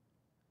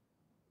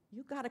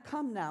 you got to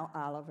come now,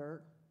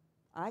 Oliver.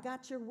 I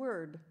got your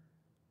word.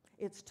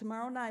 It's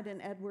tomorrow night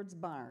in Edward's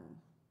barn."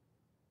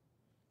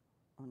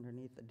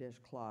 Underneath the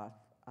dishcloth,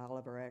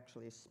 Oliver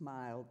actually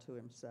smiled to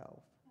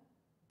himself.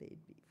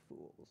 They'd be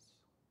fools.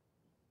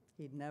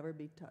 He'd never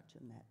be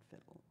touching that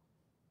fiddle.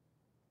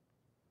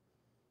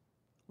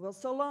 "Well,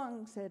 so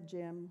long," said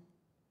Jim.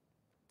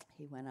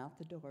 He went out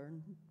the door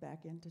and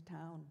back into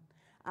town.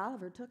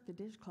 Oliver took the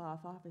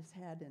dishcloth off his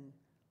head and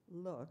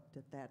looked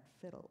at that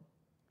fiddle.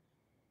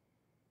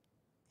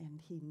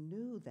 And he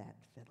knew that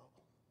fiddle.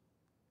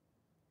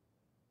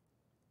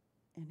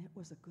 And it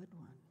was a good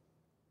one.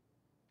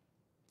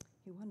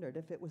 He wondered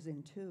if it was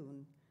in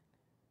tune.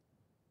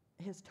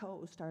 His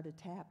toes started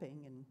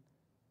tapping, and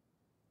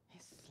he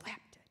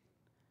slapped it.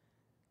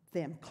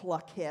 "Them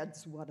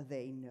cluckheads, what do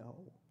they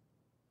know?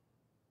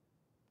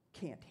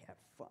 Can't have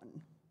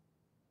fun."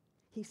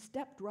 He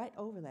stepped right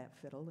over that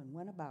fiddle and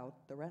went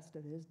about the rest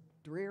of his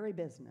dreary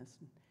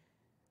business.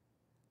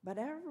 But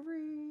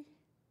every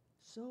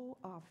so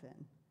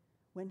often,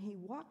 when he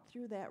walked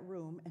through that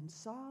room and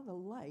saw the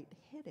light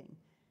hitting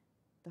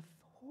the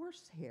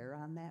horsehair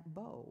on that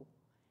bow,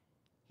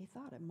 he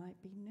thought it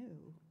might be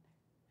new.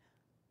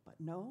 But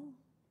no,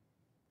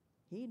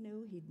 he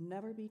knew he'd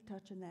never be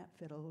touching that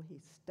fiddle. He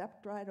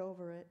stepped right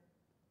over it,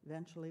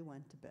 eventually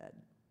went to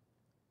bed.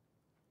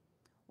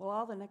 Well,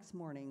 all the next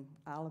morning,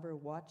 Oliver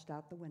watched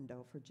out the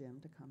window for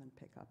Jim to come and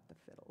pick up the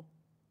fiddle.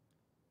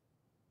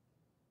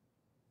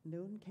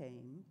 Noon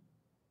came.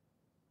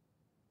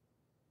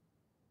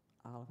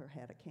 Oliver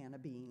had a can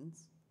of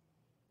beans.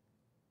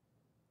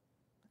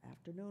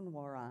 Afternoon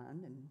wore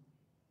on and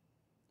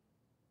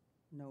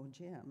no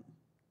Jim.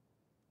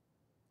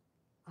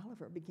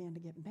 Oliver began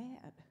to get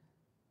mad.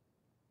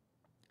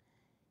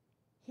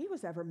 He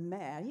was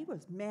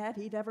mad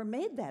he'd ever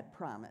made that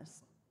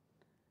promise.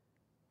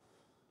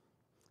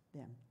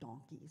 Them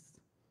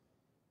donkeys.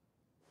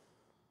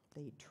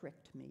 They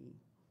tricked me.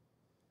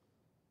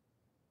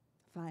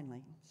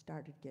 Finally,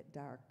 started to get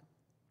dark.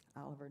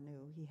 Oliver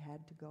knew he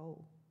had to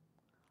go.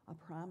 A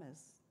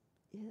promise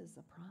is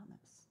a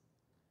promise.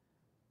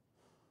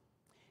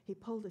 He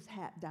pulled his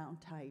hat down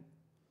tight,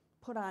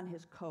 put on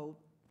his coat,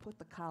 put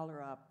the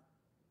collar up.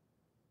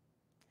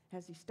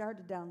 As he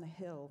started down the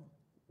hill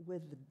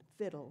with the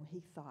fiddle,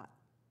 he thought,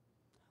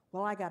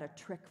 well, I got a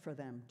trick for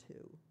them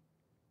too.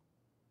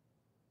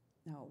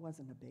 Now, it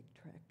wasn't a big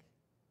trick,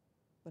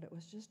 but it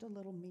was just a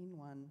little mean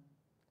one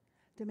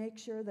to make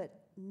sure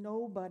that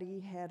nobody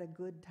had a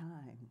good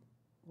time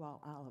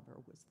while Oliver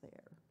was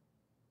there.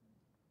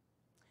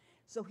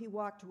 So he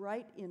walked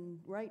right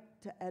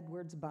to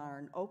Edward's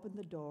barn, opened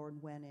the door,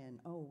 and went in.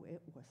 Oh,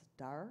 it was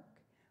dark,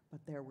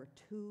 but there were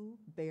 2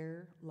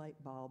 bare light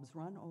bulbs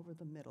run over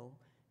the middle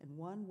and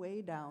one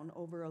way down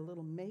over a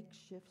little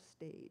makeshift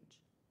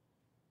stage.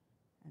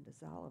 And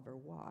as Oliver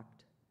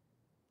walked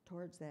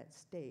towards that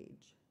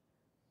stage,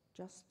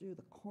 just through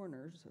the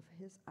corners of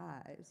his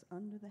eyes,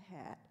 under the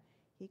hat,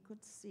 he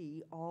could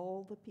see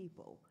all the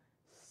people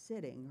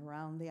sitting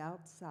around the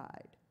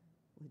outside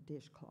with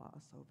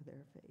dishcloths over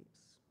their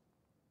face.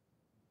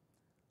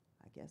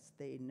 I guess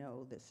they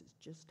know this is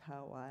just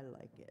how I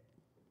like it.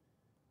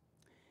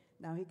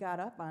 Now he got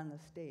up on the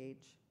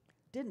stage,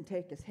 didn't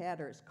take his hat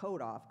or his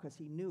coat off because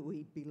he knew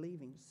he'd be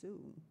leaving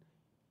soon.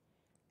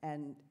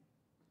 And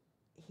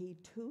he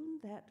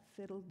tuned that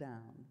fiddle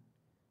down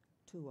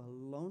to a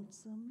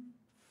lonesome,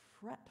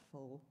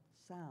 fretful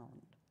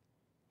sound.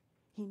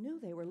 He knew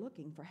they were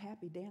looking for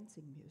happy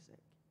dancing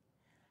music.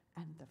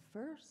 And the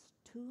first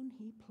tune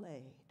he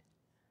played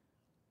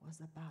was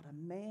about a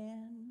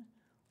man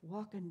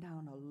walking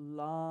down a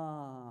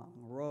long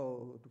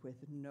road with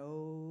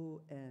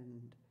no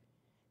end.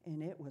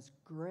 And it was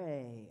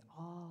gray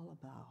all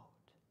about.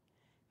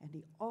 And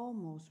he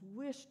almost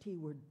wished he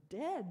were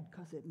dead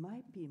because it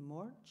might be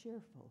more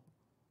cheerful.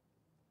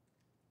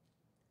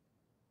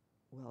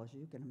 Well, as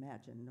you can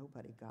imagine,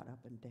 nobody got up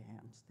and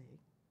danced. They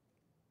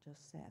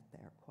just sat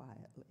there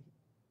quietly.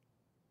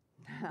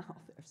 Now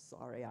they're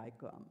sorry I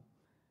come.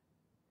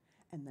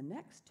 And the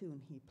next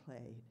tune he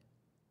played,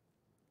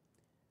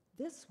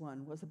 this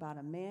one was about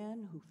a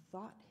man who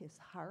thought his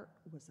heart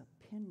was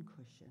a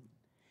pincushion.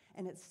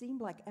 And it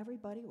seemed like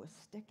everybody was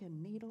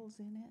sticking needles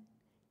in it.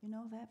 You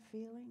know that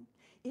feeling?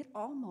 It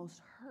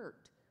almost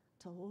hurt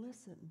to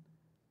listen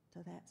to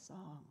that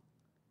song.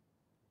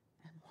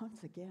 And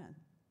once again,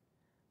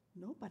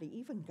 nobody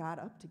even got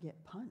up to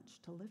get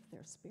punched to lift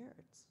their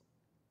spirits.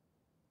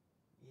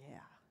 Yeah.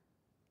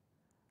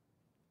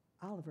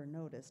 Oliver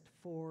noticed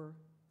 4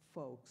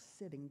 folks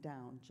sitting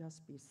down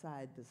just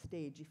beside the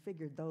stage. He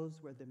figured those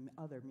were the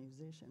other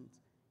musicians.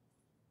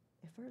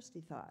 At first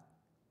he thought,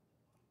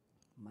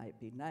 might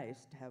be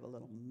nice to have a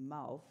little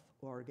mouth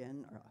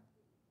organ or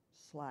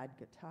a slide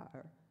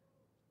guitar.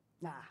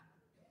 Nah,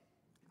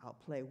 I'll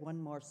play one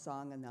more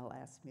song and they'll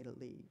ask me to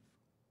leave.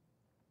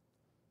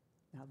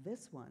 Now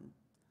this one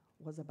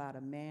was about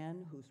a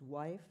man whose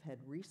wife had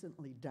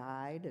recently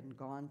died and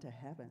gone to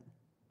heaven,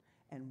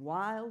 and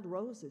wild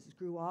roses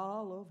grew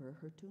all over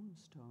her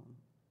tombstone.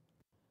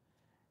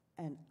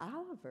 And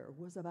Oliver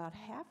was about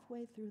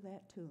halfway through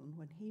that tune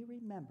when he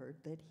remembered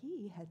that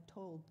he had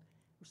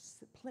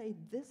played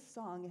this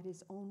song at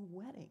his own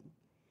wedding,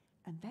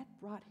 and that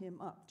brought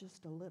him up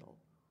just a little.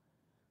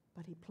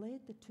 But he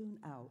played the tune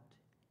out,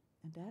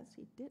 and as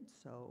he did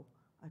so,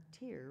 a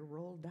tear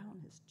rolled down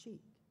his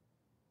cheek.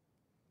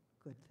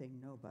 Good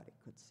thing nobody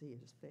could see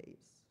his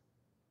face.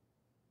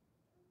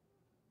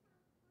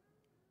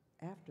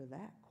 After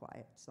that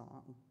quiet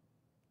song,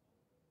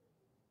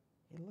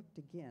 he looked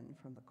again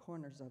from the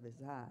corners of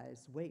his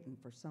eyes, waiting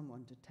for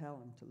someone to tell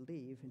him to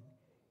leave, and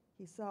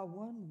he saw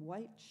one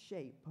white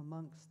shape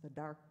amongst the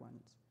dark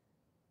ones.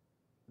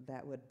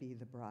 That would be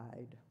the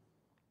bride.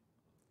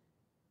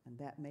 And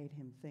that made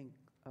him think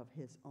of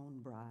his own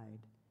bride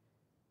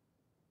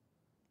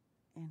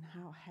and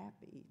how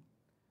happy,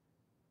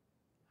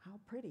 how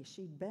pretty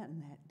she'd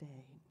been that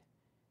day.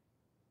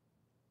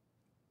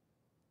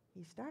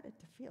 He started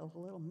to feel a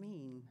little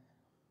mean.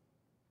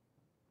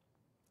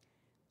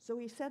 So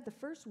he said the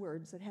first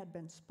words that had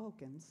been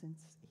spoken since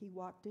he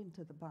walked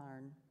into the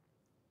barn.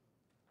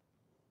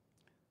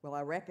 Well,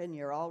 I reckon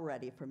you're all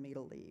ready for me to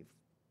leave,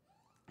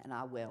 and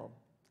I will.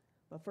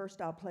 But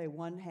first I'll play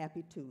one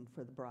happy tune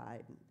for the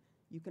bride. And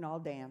you can all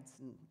dance,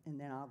 and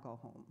then I'll go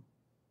home.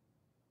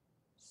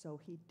 So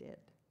he did.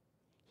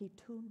 He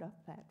tuned up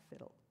that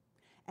fiddle,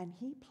 and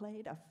he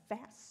played a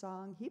fast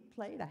song. He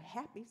played a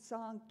happy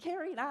song,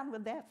 carried on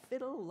with that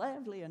fiddle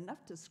lively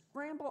enough to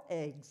scramble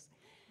eggs.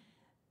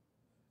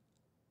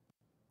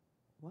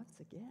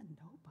 Once again,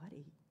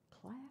 nobody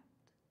clapped.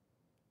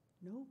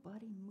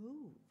 Nobody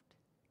moved.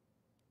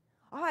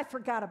 Oh, I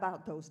forgot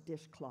about those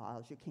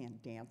dishcloths. You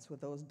can't dance with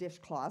those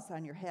dishcloths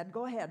on your head.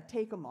 Go ahead,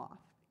 take them off.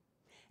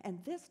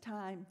 And this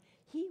time,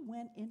 he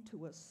went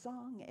into a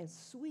song as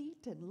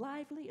sweet and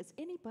lively as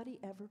anybody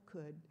ever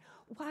could.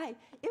 Why,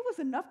 it was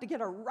enough to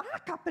get a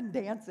rock up and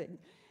dancing.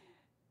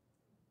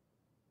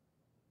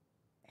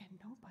 And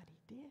nobody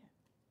did.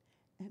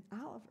 And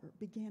Oliver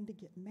began to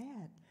get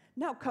mad.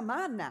 Now, come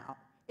on now.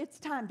 It's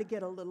time to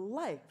get a little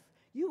life.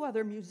 You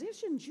other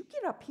musicians, you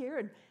get up here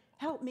and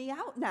help me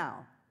out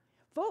now.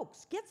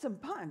 Folks, get some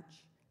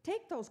punch.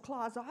 Take those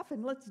claws off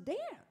and let's dance.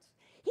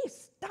 He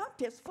stomped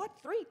his foot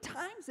 3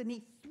 times and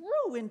he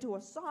threw into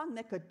a song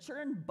that could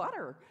churn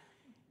butter.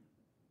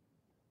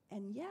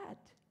 And yet,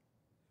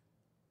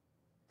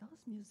 those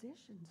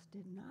musicians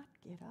did not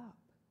get up.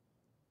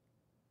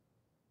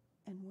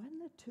 And when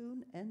the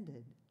tune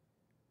ended,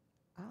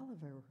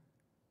 Oliver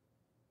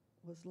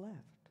was left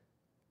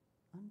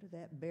under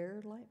that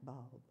bare light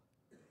bulb,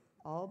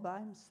 all by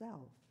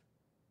himself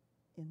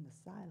in the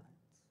silence.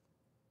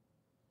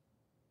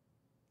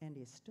 And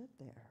he stood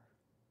there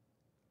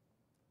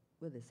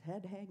with his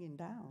head hanging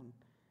down,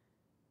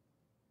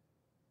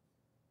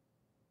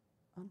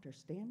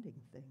 understanding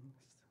things.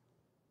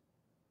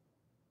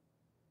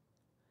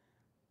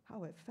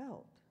 How it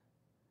felt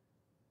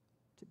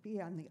to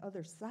be on the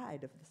other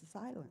side of the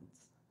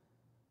silence,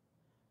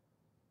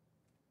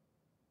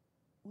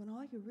 when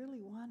all you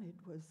really wanted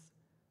was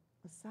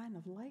a sign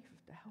of life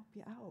to help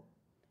you out.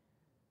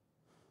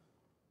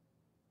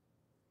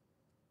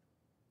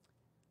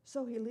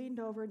 So he leaned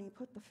over and he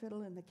put the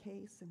fiddle in the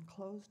case and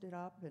closed it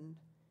up and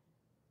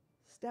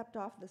stepped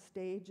off the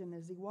stage, and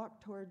as he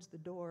walked towards the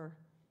door,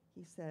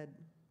 he said,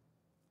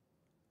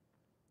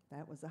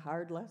 "That was a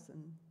hard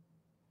lesson,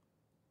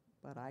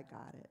 but I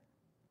got it."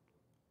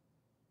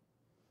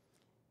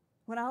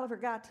 When Oliver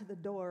got to the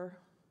door,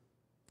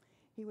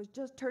 he was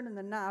just turning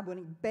the knob when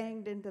he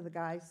banged into the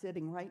guy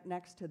sitting right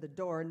next to the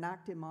door and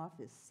knocked him off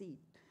his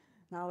seat.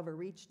 And Oliver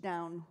reached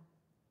down.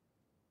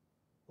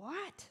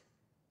 What?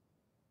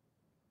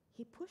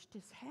 He pushed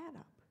his hat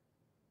up.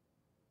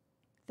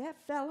 That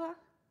fella,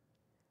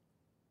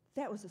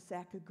 that was a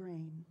sack of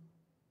grain.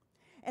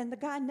 And the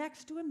guy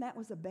next to him, that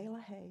was a bale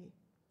of hay.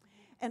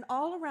 And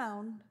all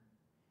around,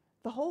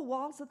 the whole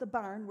walls of the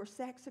barn were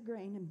sacks of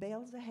grain and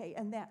bales of hay.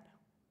 And that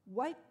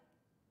white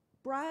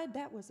bride,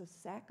 that was a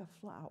sack of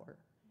flour.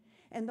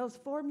 And those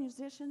 4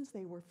 musicians,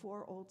 they were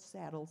 4 old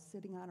saddles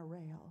sitting on a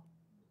rail.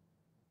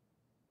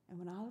 And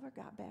when Oliver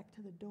got back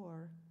to the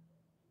door,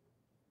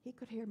 he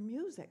could hear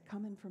music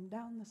coming from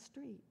down the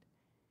street.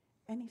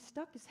 And he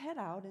stuck his head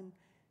out, and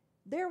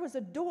there was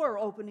a door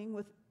opening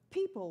with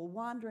people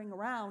wandering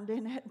around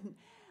in it. And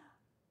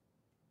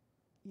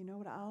you know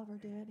what Oliver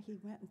did? He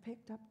went and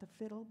picked up the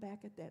fiddle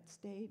back at that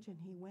stage, and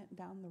he went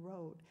down the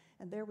road.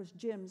 And there was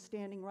Jim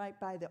standing right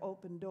by the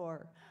open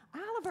door.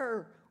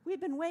 "Oliver,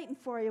 we've been waiting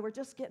for you. We're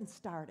just getting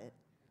started."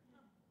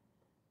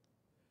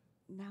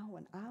 Now,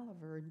 when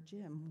Oliver and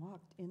Jim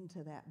walked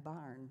into that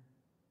barn,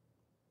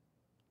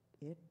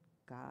 it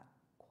got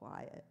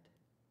quiet.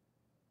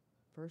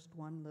 First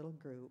one little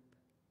group,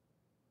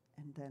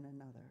 and then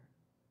another.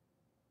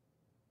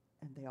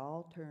 And they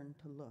all turned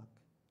to look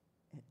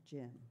at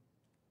Jim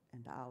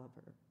and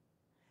Oliver.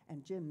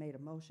 And Jim made a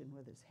motion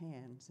with his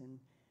hands, and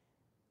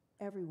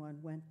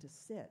everyone went to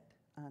sit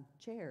on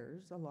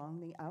chairs along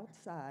the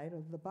outside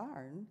of the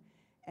barn,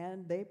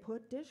 and they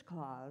put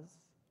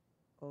dishcloths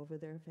over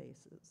their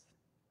faces.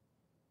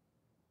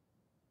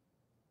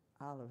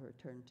 Oliver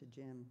turned to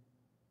Jim.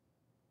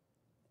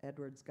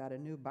 "Edward's got a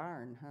new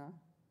barn, huh?"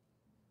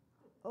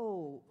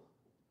 "Oh,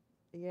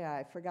 yeah,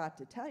 I forgot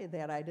to tell you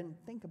that. I didn't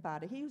think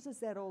about it. He uses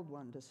that old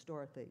one to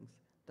store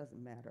things.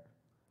 Doesn't matter."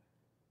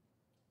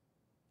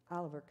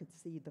 Oliver could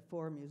see the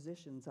 4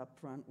 musicians up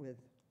front with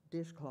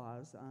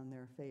dishcloths on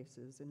their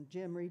faces, and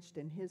Jim reached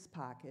in his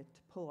pocket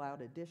to pull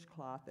out a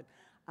dishcloth, and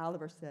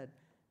Oliver said,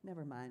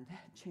 "Never mind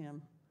that,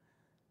 Jim.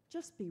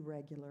 Just be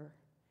regular.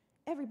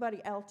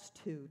 Everybody else,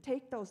 too.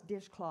 Take those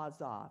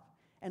dishcloths off,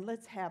 and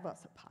let's have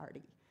us a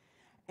party."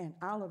 And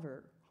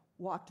Oliver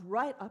walked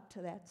right up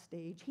to that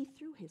stage. He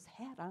threw his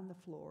hat on the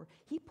floor.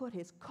 He put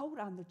his coat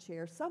on the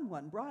chair.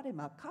 Someone brought him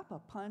a cup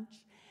of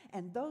punch,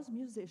 and those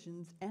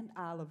musicians and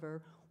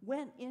Oliver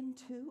went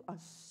into a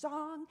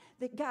song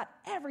that got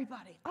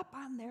everybody up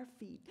on their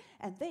feet.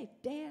 And they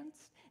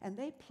danced, and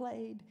they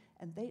played,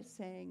 and they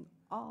sang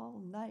all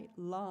night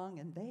long,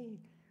 and they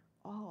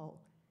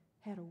all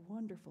had a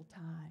wonderful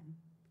time.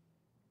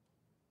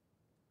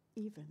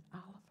 Even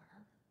Oliver.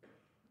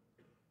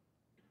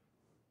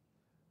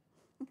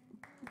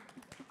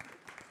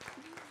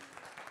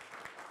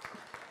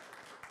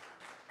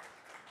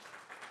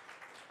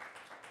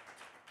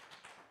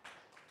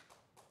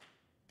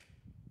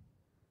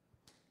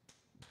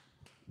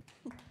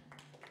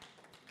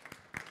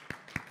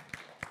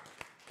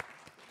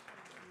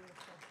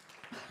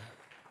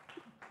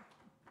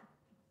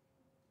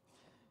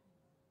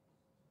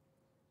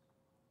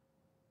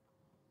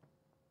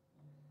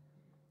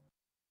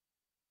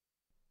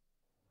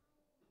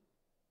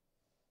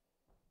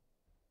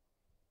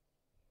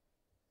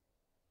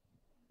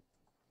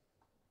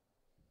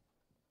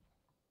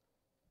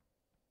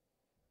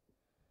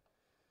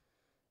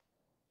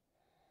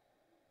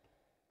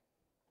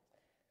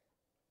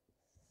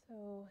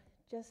 So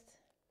just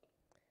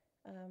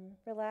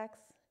relax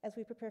as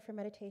we prepare for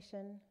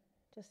meditation.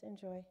 Just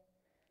enjoy.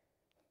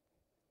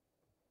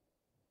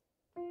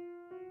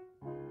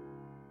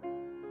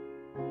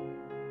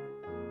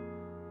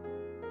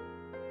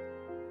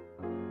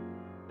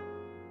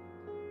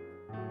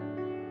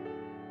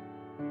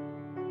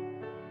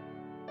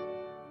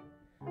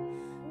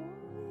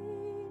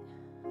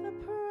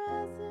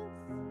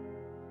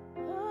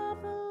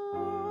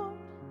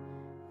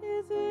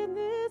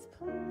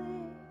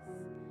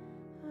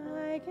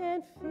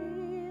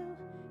 Feel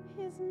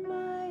his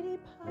mighty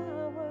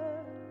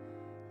power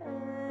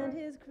and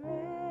his grace.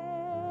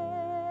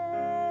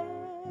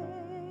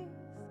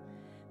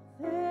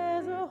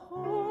 There's a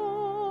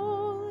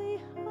holy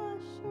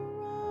hush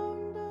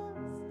around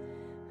us.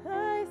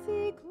 I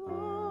see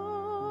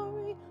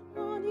glory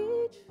on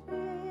each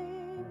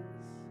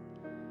face.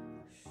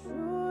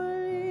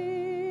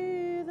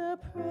 Surely the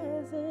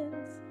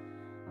presence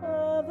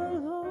of the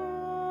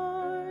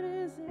Lord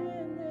is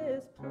in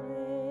this place.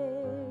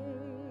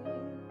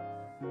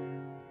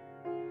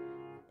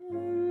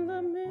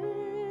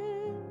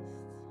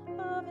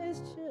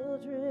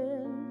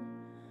 Children,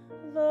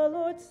 the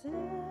Lord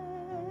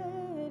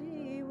said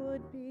he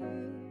would be.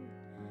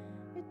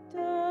 It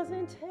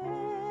doesn't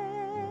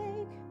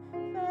take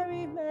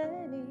very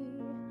many.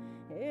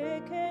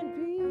 It can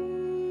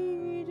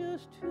be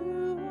just 2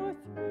 or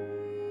 3.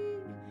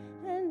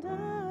 And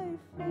I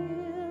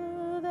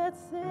feel that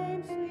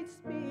same sweet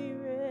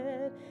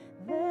spirit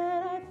that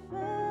I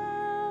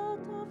felt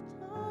of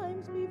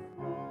times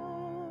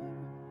before.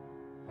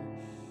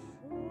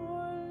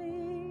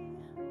 Surely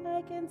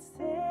I can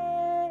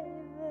say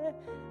that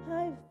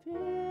I've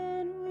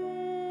been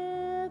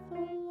with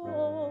the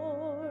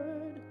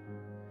Lord.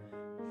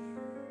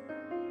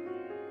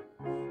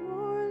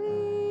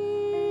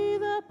 Surely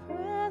the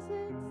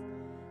presence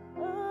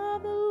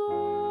of the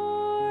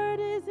Lord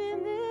is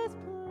in this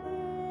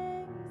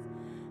place.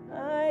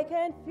 I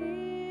can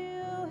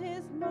feel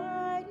his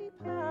mighty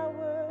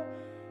power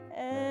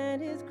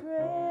and his grace.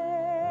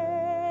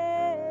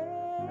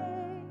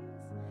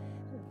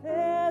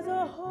 There's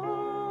a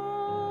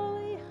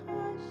holy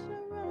hush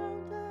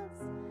around us.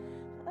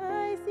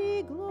 I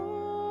see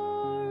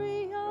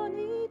glory on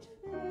each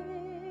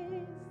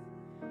face.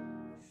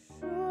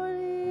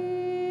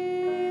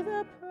 Surely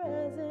the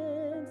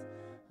presence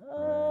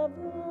of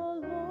the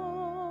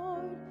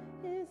Lord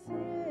is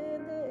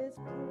in this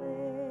place.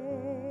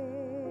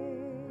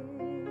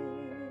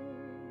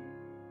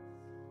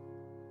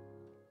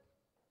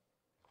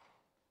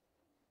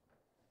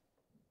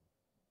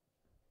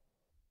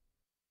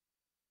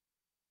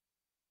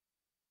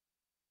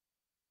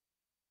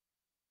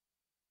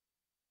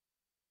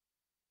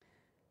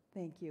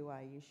 Thank you,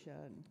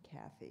 Aisha and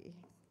Kathy.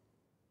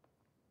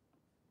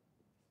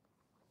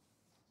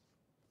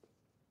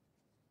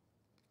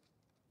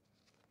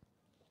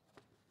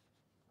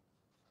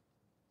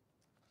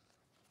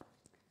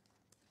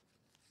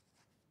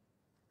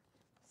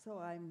 So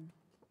I'm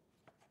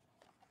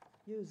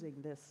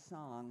using this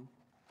song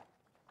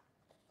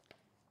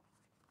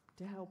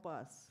to help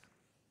us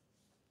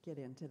get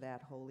into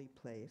that holy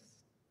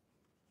place.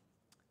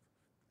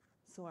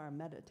 So our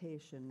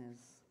meditation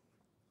is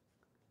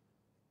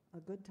a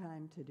good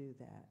time to do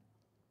that.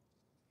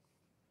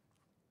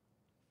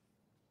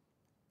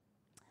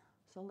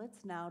 So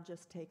let's now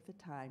just take the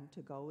time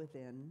to go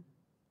within.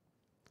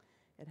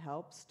 It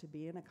helps to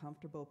be in a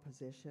comfortable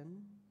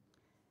position,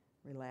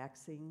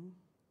 relaxing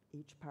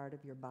each part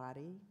of your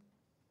body.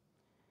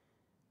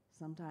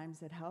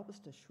 Sometimes it helps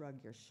to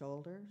shrug your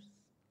shoulders,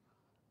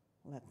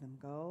 let them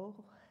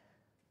go,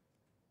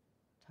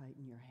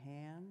 tighten your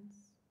hands,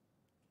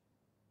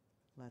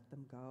 let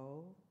them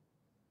go,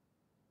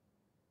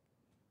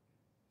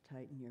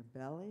 tighten your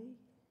belly,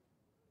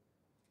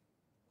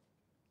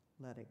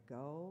 let it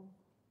go,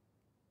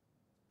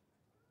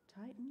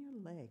 tighten your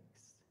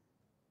legs,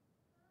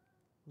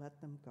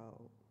 let them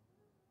go.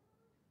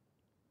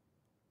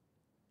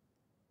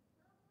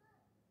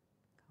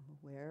 Become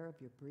aware of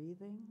your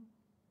breathing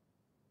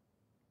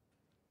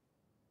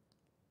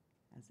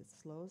as it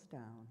slows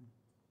down.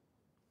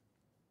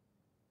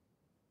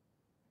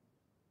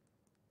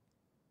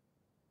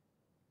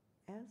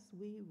 As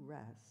we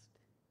rest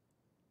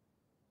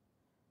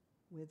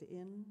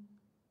within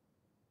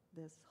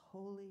this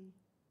holy,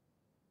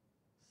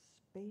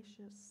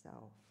 spacious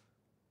self,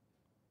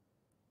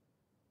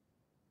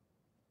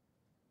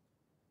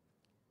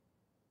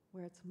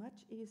 where it's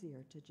much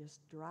easier to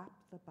just drop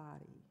the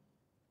body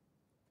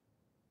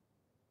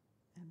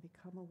and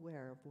become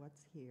aware of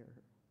what's here.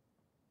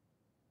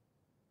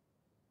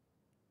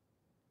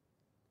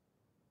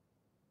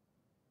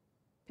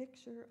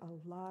 Picture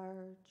a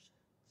large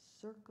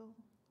circle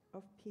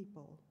of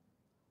people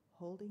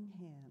holding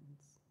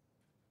hands,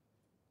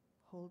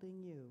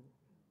 holding you.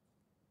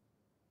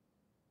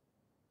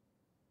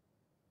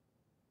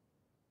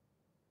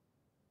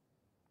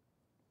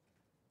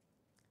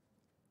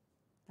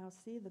 Now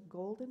see the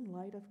golden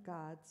light of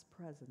God's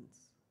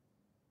presence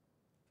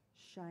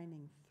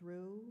shining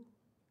through,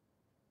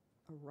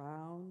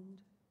 around,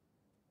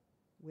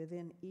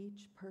 within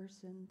each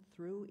person,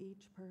 through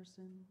each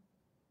person,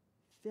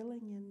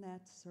 filling in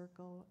that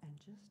circle and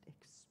just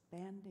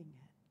expanding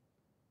it.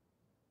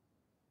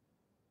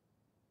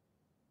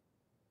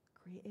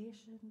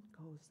 Creation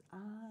goes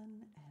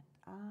on and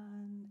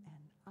on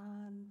and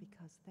on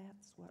because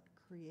that's what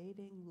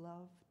creating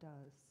love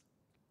does.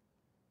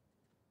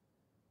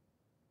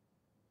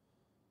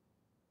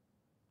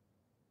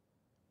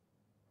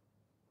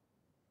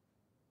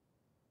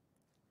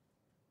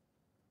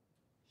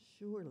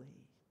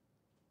 Surely,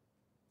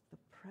 the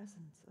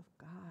presence of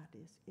God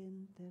is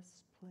in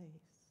this place.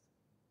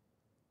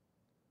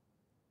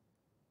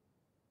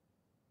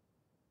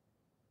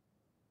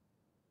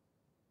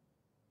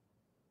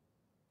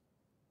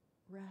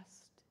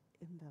 Rest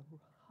in the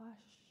hush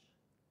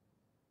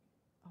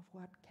of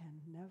what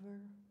can never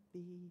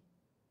be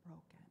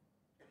broken.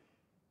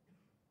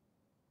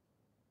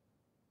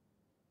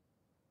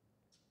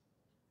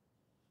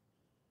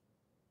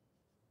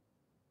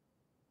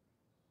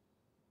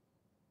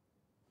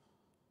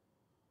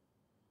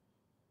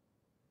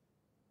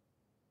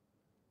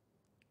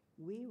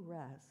 We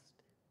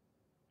rest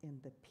in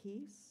the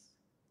peace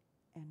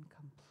and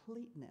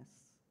completeness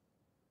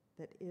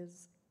that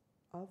is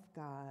of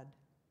God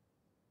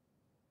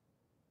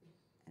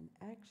and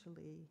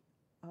actually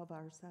of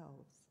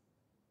ourselves.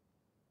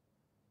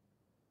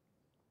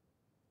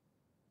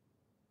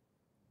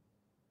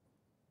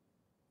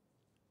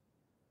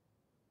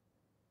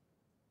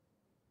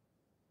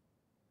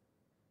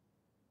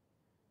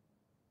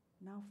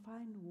 Now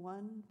find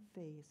one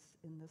face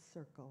in the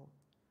circle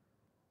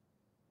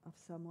of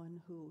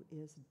someone who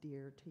is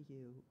dear to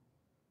you.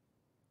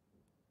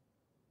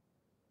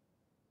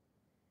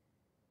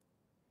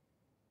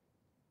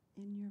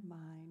 In your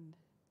mind,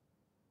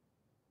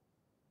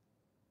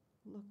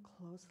 look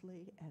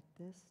closely at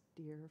this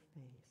dear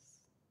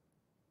face.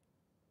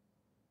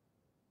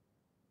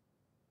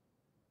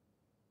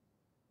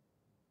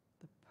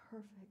 The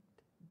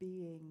perfect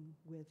being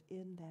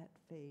within that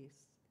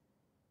face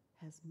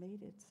has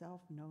made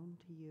itself known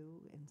to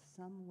you in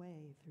some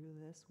way through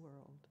this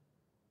world.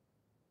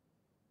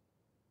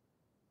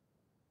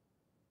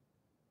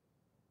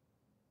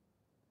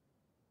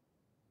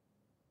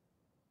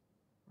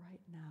 Right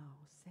now,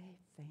 say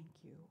thank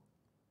you.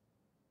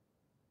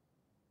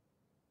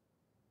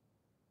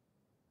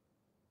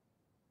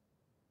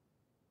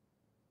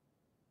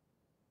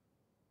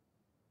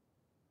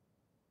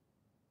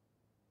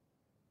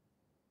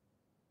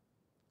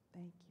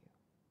 Thank you.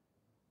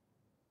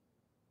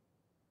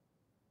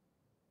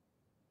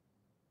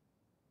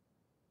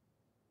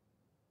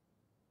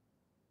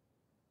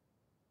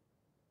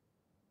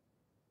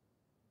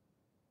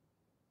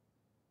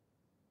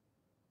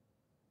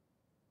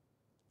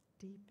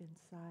 Deep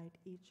inside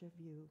each of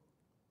you,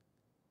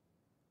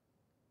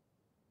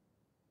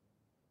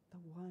 the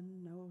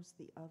one knows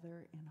the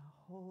other in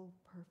a whole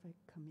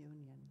perfect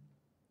communion.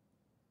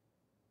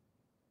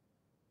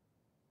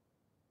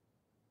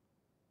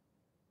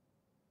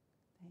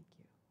 Thank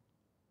you.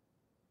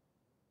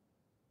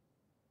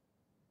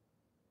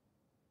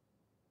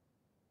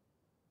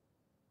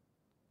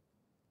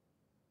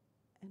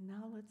 And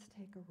now let's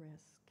take a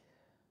risk.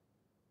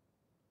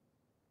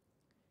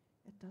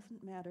 It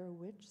doesn't matter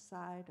which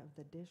side of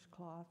the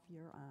dishcloth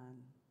you're on,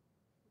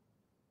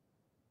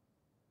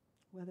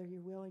 whether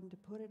you're willing to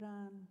put it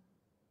on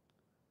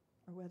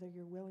or whether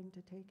you're willing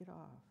to take it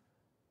off.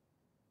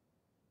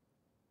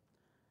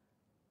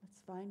 Let's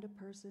find a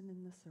person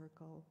in the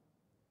circle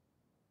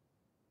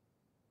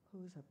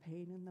who's a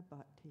pain in the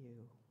butt to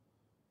you.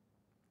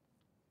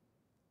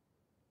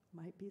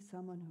 Might be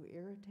someone who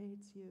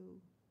irritates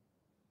you,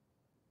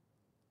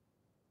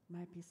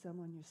 might be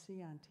someone you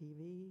see on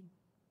TV.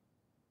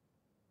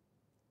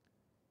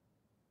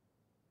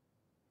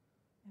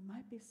 It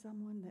might be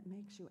someone that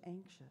makes you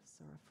anxious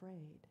or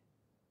afraid.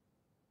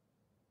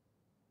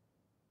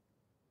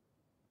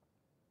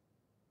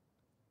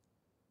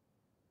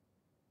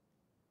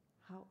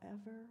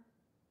 However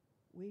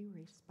we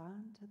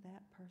respond to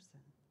that person,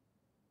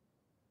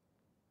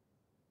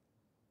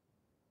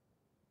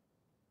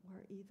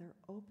 we're either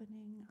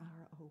opening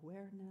our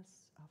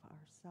awareness of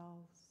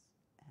ourselves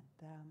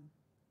and them,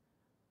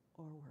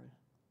 or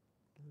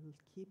we're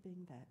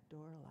keeping that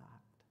door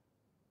locked.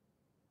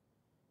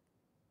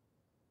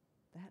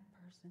 That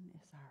person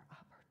is our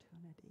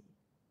opportunity.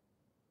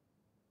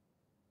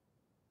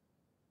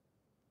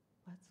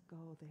 Let's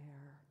go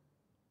there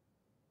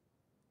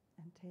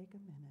and take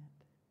a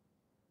minute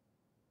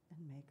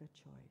and make a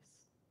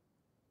choice.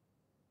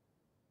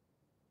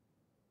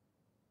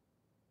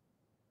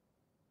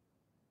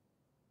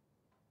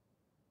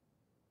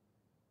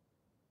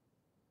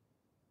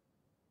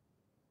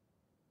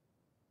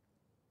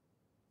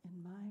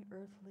 In my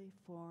earthly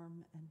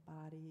form and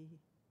body,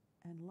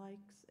 and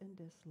likes and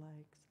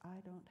dislikes,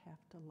 I don't have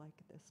to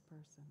like this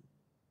person.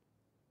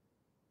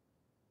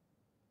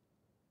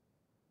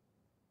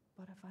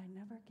 But if I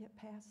never get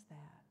past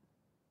that,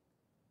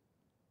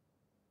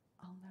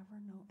 I'll never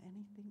know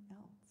anything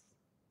else.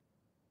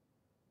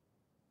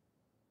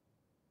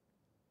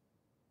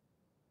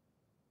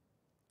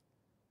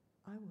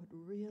 I would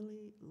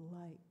really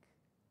like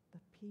the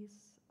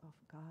peace of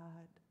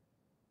God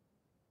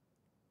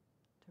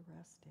to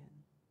rest in.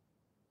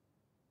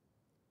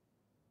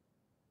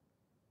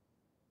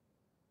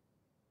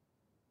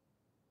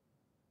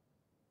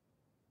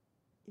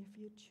 If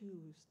you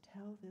choose,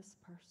 tell this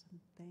person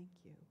thank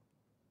you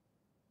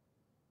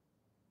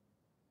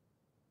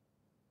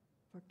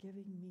for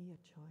giving me a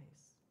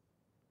choice.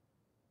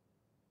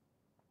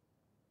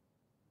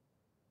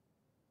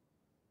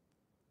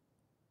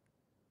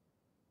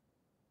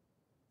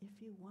 If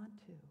you want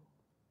to,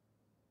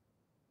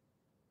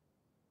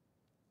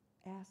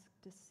 ask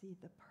to see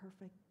the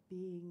perfect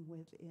being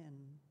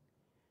within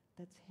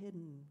that's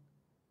hidden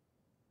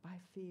by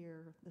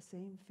fear, the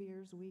same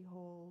fears we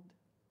hold,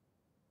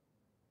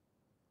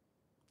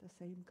 the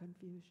same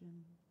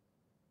confusion.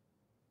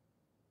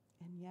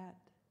 And yet,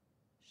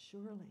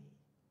 surely,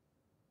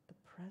 the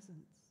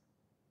presence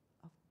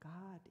of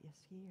God is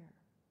here.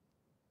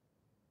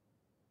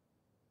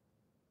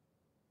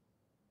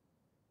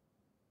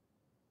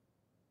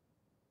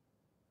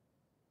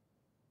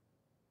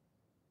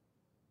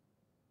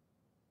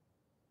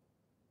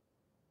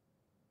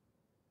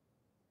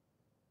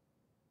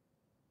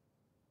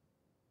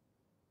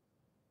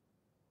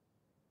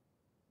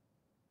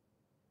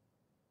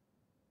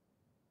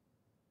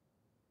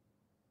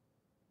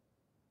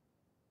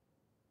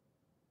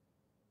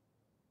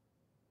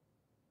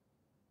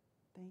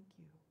 Thank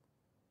you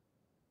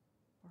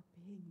for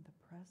being the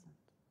presence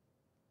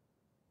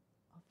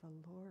of the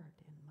Lord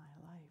in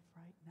my life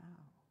right now.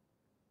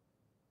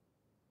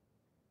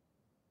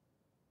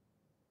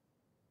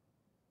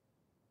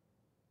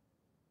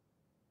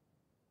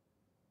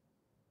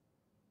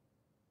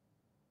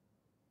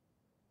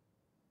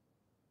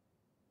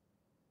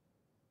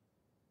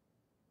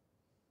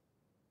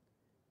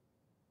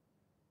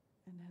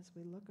 And as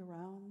we look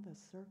around the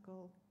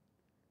circle,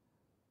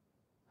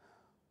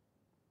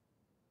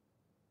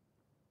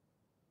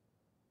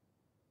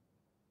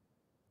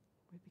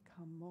 we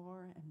become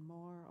more and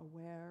more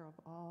aware of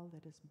all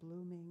that is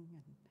blooming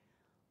and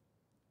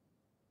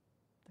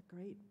the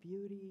great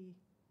beauty,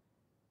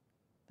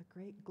 the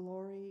great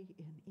glory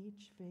in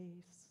each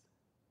face,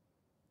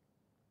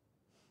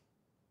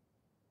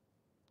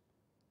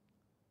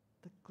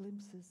 the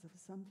glimpses of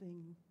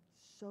something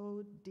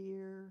so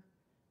dear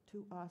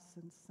to us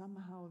and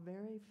somehow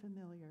very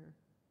familiar.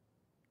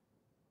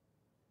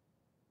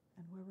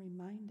 And we're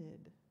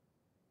reminded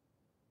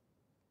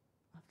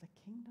of the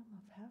kingdom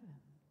of heaven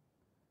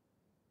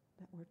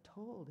that we're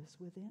told is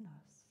within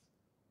us.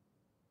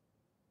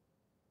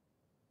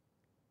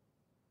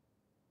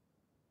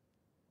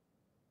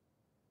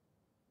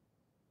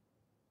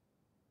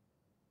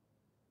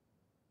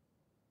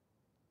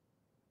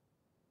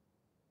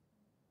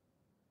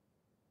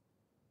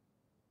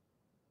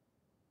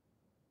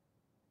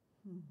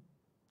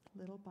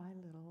 Little by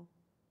little,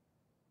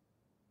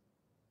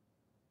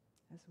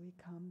 as we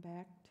come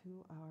back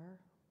to our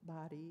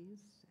bodies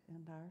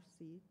and our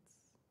seats,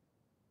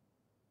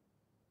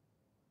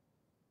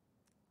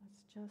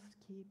 let's just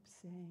keep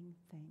saying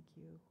thank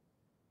you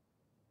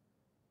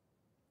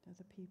to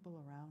the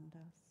people around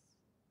us,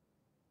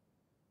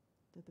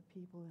 to the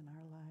people in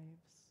our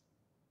lives,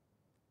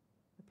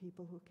 the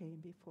people who came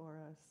before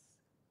us,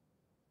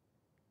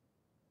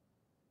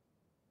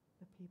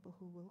 the people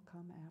who will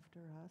come after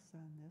us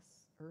on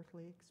this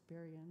earthly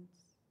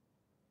experience,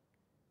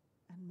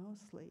 and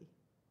mostly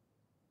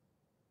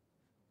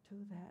to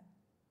that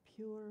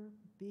pure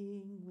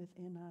being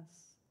within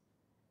us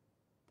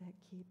that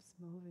keeps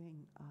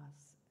moving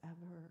us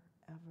ever,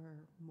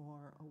 ever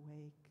more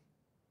awake,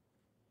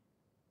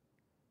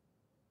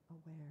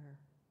 aware.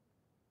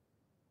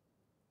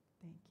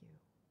 Thank you.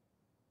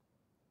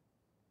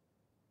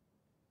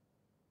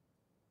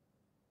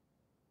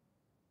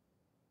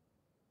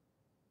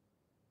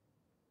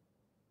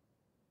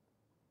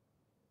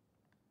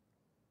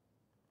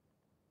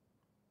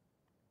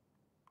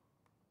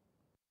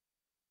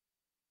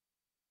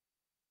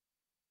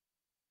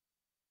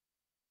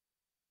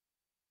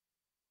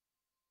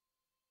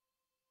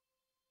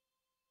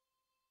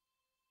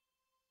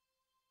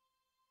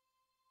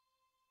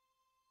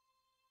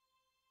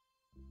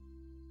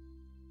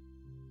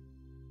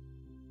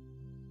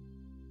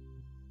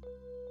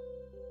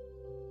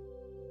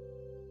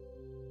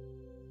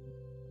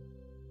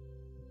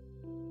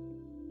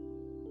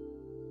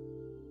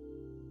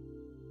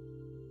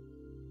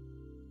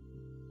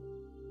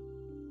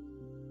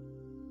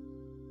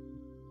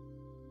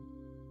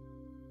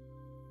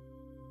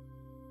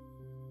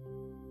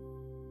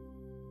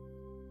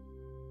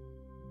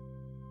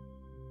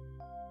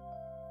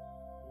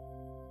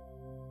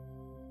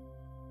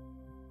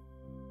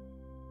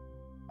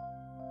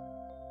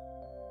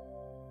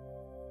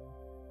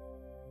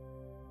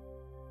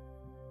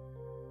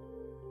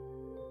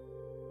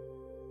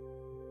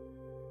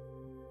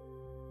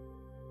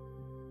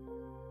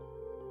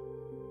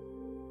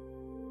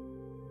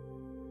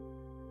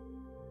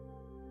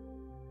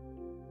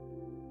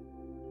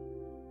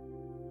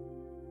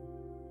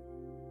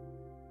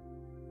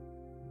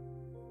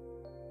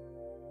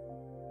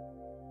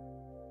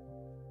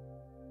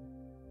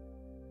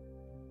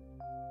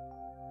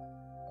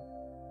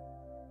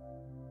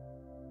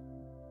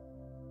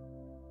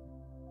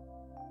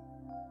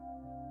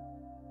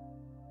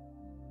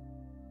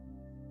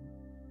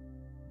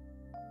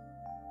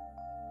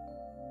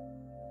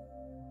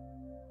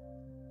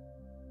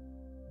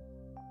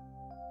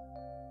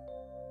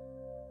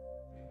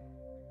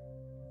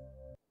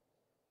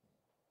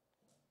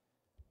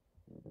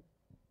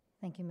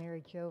 Thank you,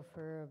 Mary Jo,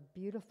 for a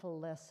beautiful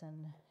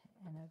lesson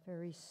and a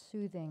very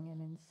soothing and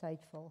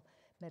insightful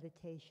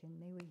meditation.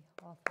 May we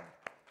offer.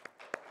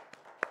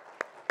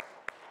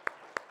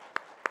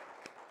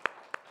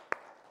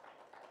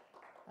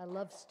 I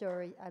love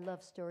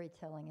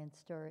storytelling and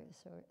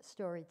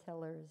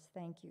storytellers.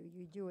 Thank you.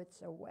 You do it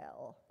so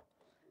well.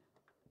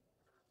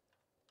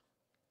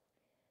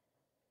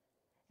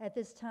 At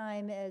this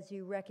time, as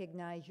you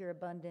recognize your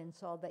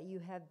abundance, all that you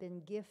have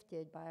been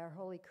gifted by our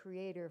Holy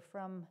Creator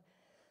from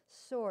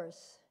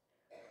Source,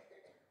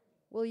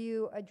 will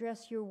you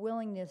address your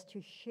willingness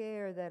to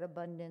share that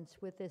abundance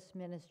with this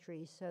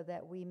ministry so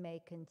that we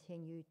may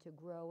continue to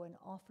grow and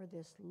offer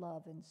this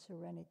love and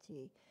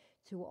serenity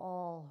to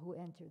all who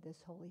enter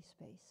this holy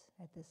space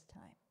at this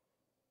time?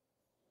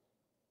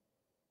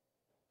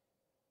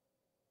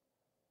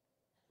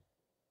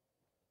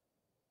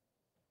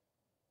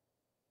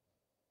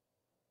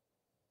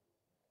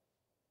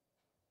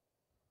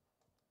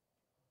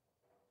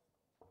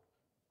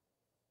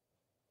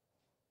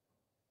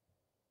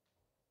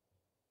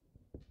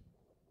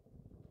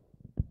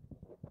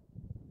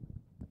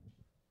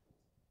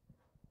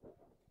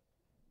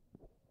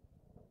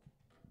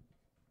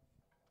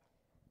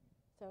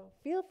 So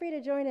feel free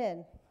to join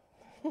in.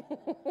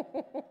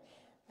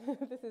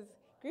 This is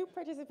group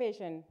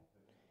participation.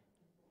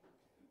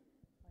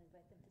 I'll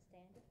invite them to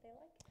stand if they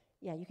like.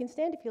 Yeah, you can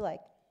stand if you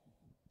like.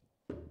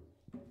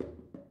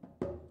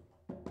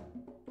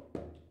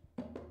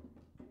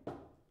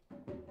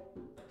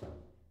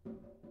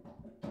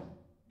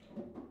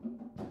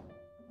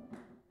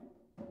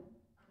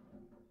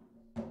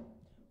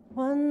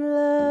 One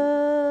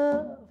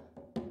love,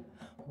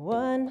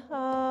 one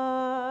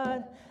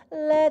heart,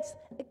 let's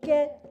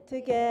get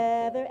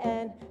together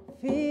and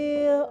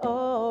feel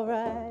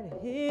alright.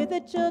 Hear the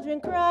children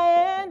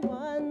crying,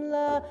 one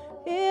love,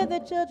 hear the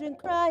children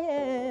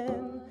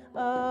crying.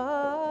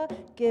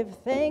 Give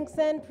thanks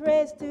and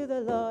praise to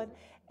the Lord,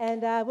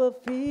 and I will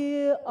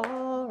feel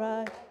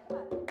alright.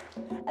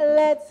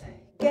 Let's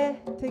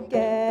get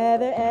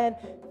together and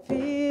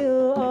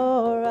feel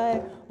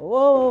alright.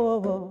 Whoa, whoa,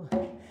 whoa.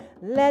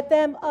 Let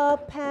them all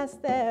pass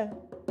their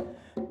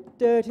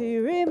dirty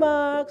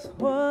remarks.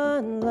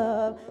 One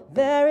love,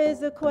 there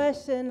is a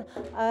question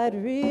I'd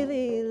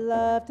really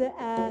love to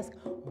ask.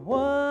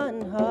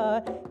 One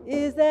heart,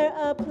 is there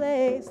a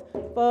place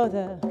for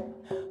the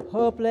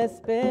hopeless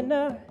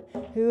spinner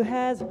who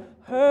has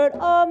hurt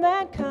all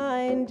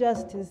mankind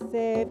just to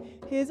save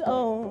his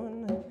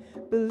own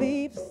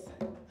beliefs?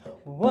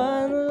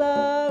 One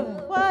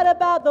love, what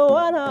about the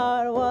one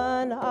heart?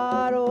 One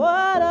heart,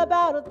 what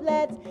about it?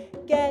 Let's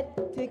get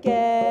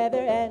together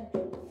and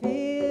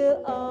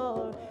feel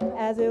all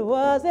as it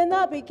was in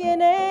the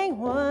beginning.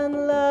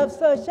 One love,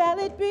 so shall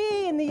it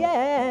be in the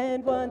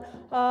end. One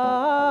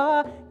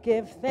heart,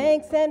 give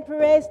thanks and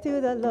praise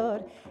to the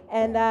Lord,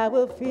 and I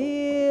will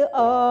feel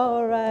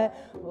all right.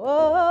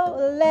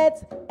 Oh,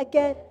 let's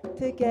get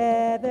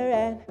together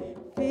and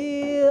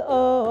feel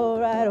all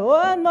right.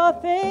 One more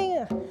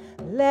thing.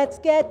 Let's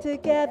get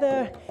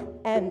together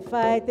and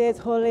fight this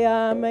holy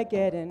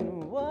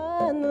Armageddon.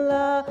 One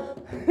love.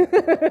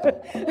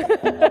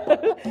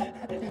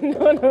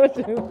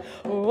 No.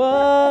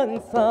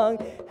 One song.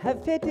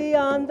 Have pity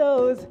on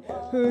those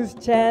whose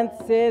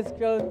chances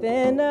grow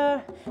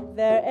thinner.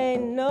 There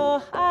ain't no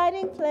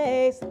hiding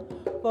place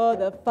for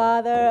the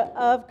Father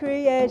of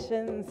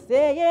creation,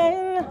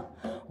 saying,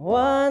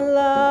 one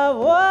love,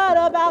 what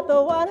about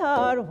the one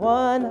heart?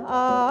 One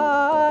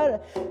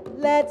heart,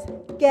 let's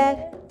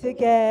get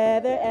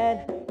together and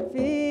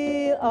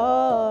feel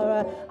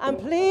alright. I'm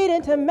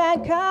pleading to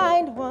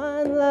mankind,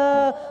 one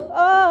love,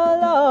 oh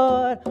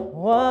Lord,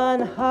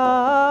 one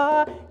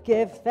heart.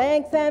 Give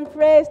thanks and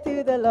praise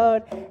to the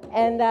Lord,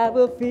 and I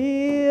will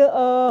feel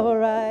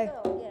alright.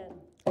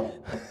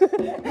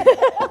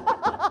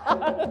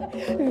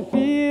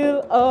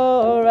 Feel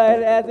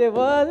alright as it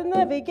was in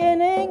the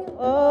beginning.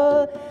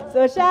 Oh,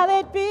 so shall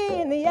it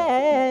be in the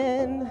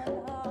end.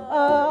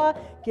 Oh,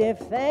 give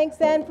thanks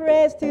and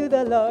praise to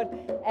the Lord,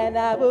 and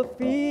I will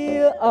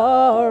feel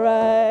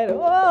alright.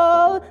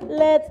 Oh,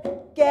 let's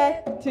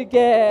get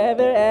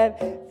together and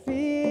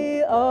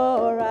feel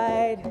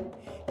alright.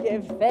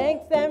 Give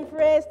thanks and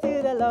praise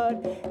to the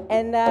Lord,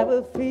 and I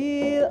will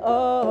feel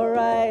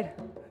alright.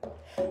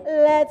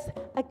 Let's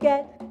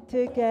get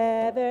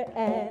together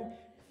and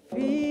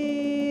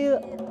feel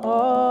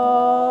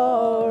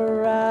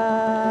alright.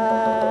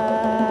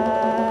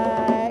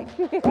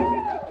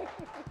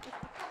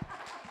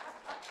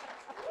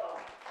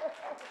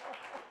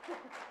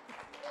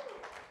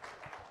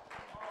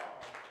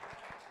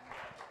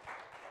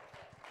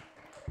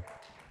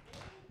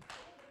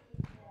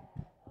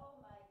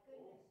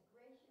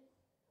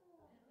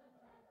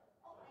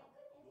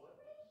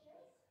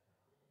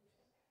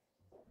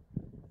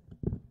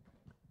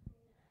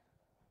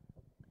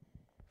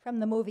 From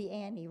the movie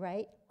Annie,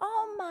 right?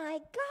 Oh my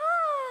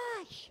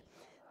gosh!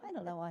 I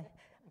don't know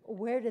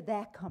where did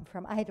that come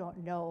from? I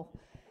don't know.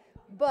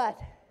 But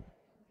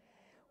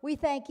we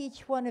thank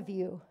each one of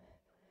you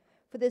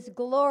for this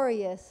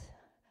glorious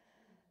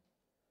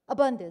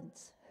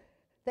abundance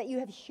that you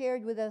have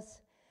shared with us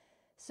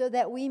so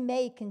that we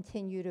may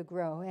continue to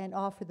grow and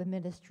offer the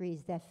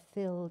ministries that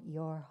fill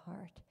your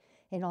heart.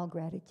 In all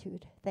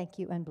gratitude, thank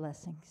you and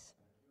blessings.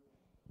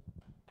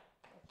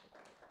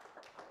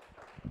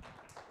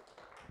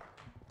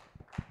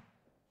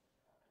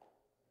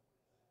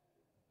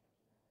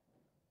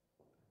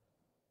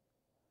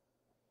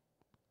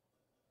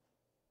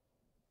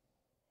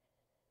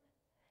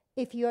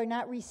 If you are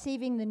not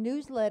receiving the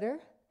newsletter,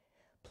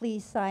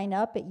 please sign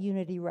up at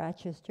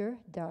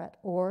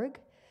unityrochester.org.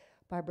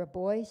 Barbara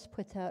Boyce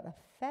puts out a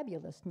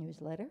fabulous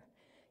newsletter,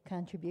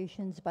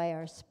 contributions by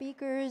our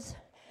speakers,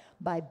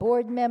 by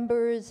board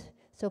members,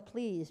 so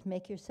please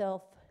make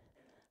yourself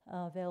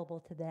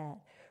available to that.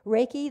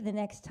 Reiki, the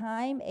next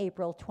time,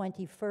 April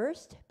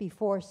 21st,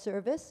 before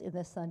service in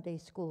the Sunday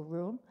school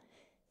room.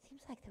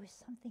 Seems like there was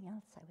something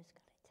else I was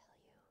going to tell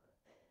you.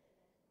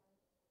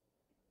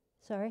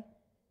 Sorry?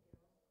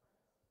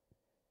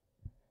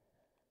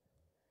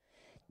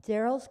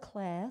 Daryl's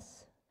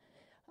class,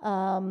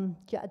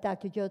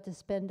 Dr. Joe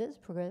Dispenda's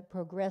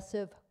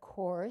progressive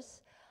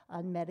course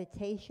on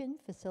meditation,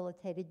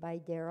 facilitated by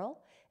Daryl,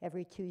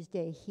 every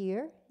Tuesday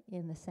here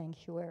in the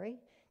sanctuary.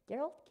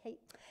 Daryl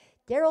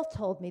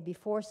told me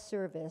before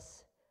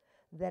service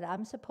that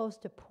I'm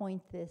supposed to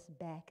point this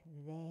back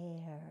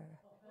there.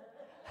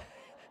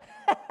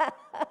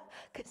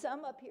 Because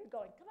I'm up here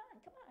going, come on,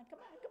 come on, come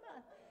on, come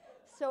on.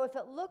 So if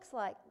it looks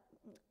like,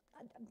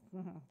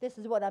 this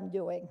is what I'm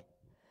doing.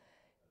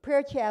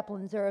 Prayer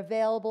chaplains are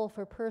available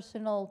for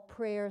personal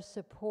prayer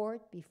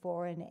support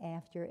before and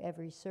after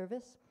every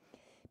service.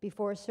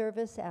 Before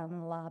service, out in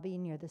the lobby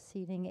near the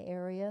seating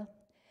area,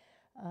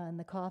 on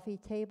the coffee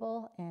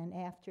table, and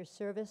after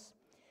service,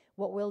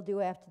 what we'll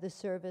do after the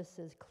service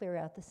is clear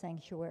out the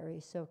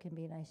sanctuary so it can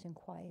be nice and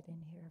quiet in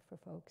here for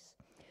folks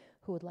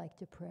who would like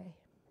to pray.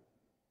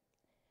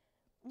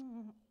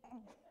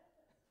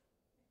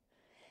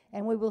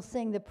 And we will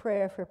sing the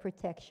prayer for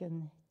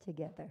protection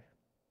together.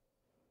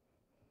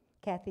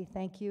 Kathy,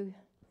 thank you.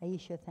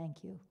 Aisha,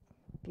 thank you.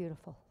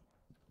 Beautiful.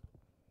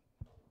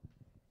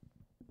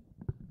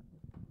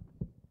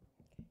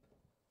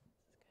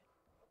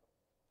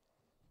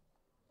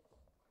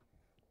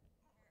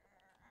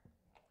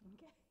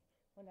 Okay.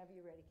 Whenever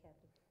you're ready,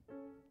 Kathy.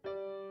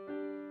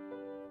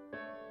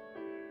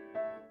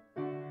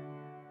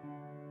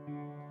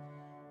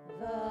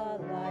 The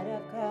light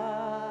of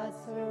God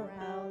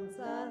surrounds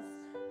us.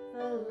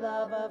 The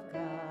love of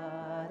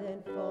God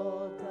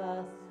enfolds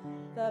us.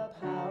 The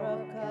power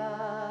of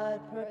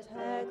God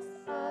protects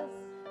us.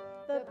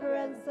 The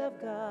presence of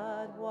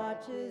God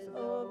watches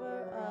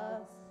over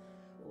us.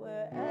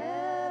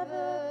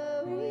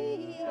 Wherever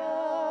we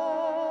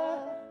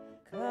are,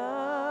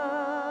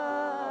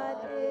 God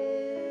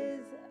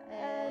is,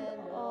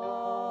 and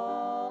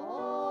all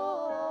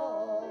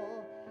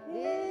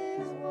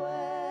is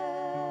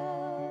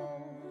well.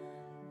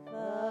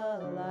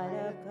 The light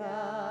of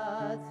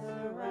God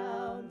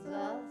surrounds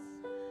us.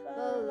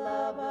 The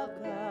love of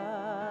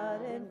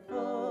God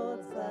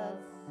enfolds us.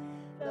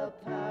 The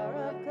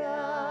power of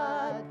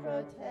God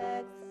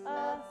protects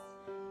us.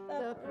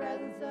 The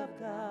presence of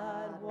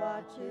God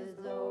watches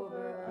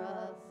over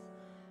us.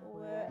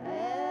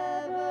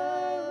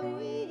 Wherever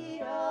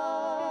we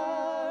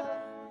are,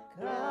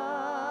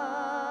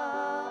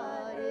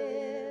 God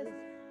is,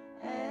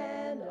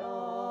 and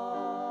all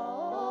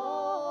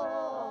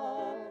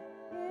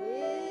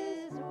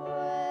is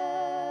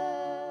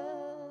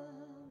well.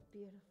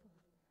 Beautiful.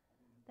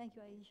 Thank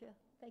you, Aisha.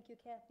 Thank you,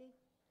 Kathy.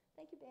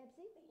 Thank you,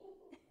 Babsy.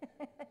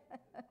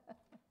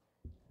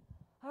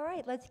 All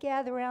right, let's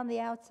gather around the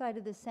outside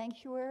of the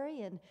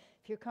sanctuary, and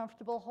if you're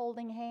comfortable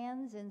holding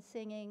hands and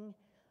singing,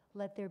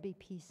 "Let There Be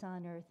Peace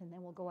on Earth," and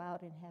then we'll go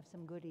out and have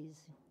some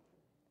goodies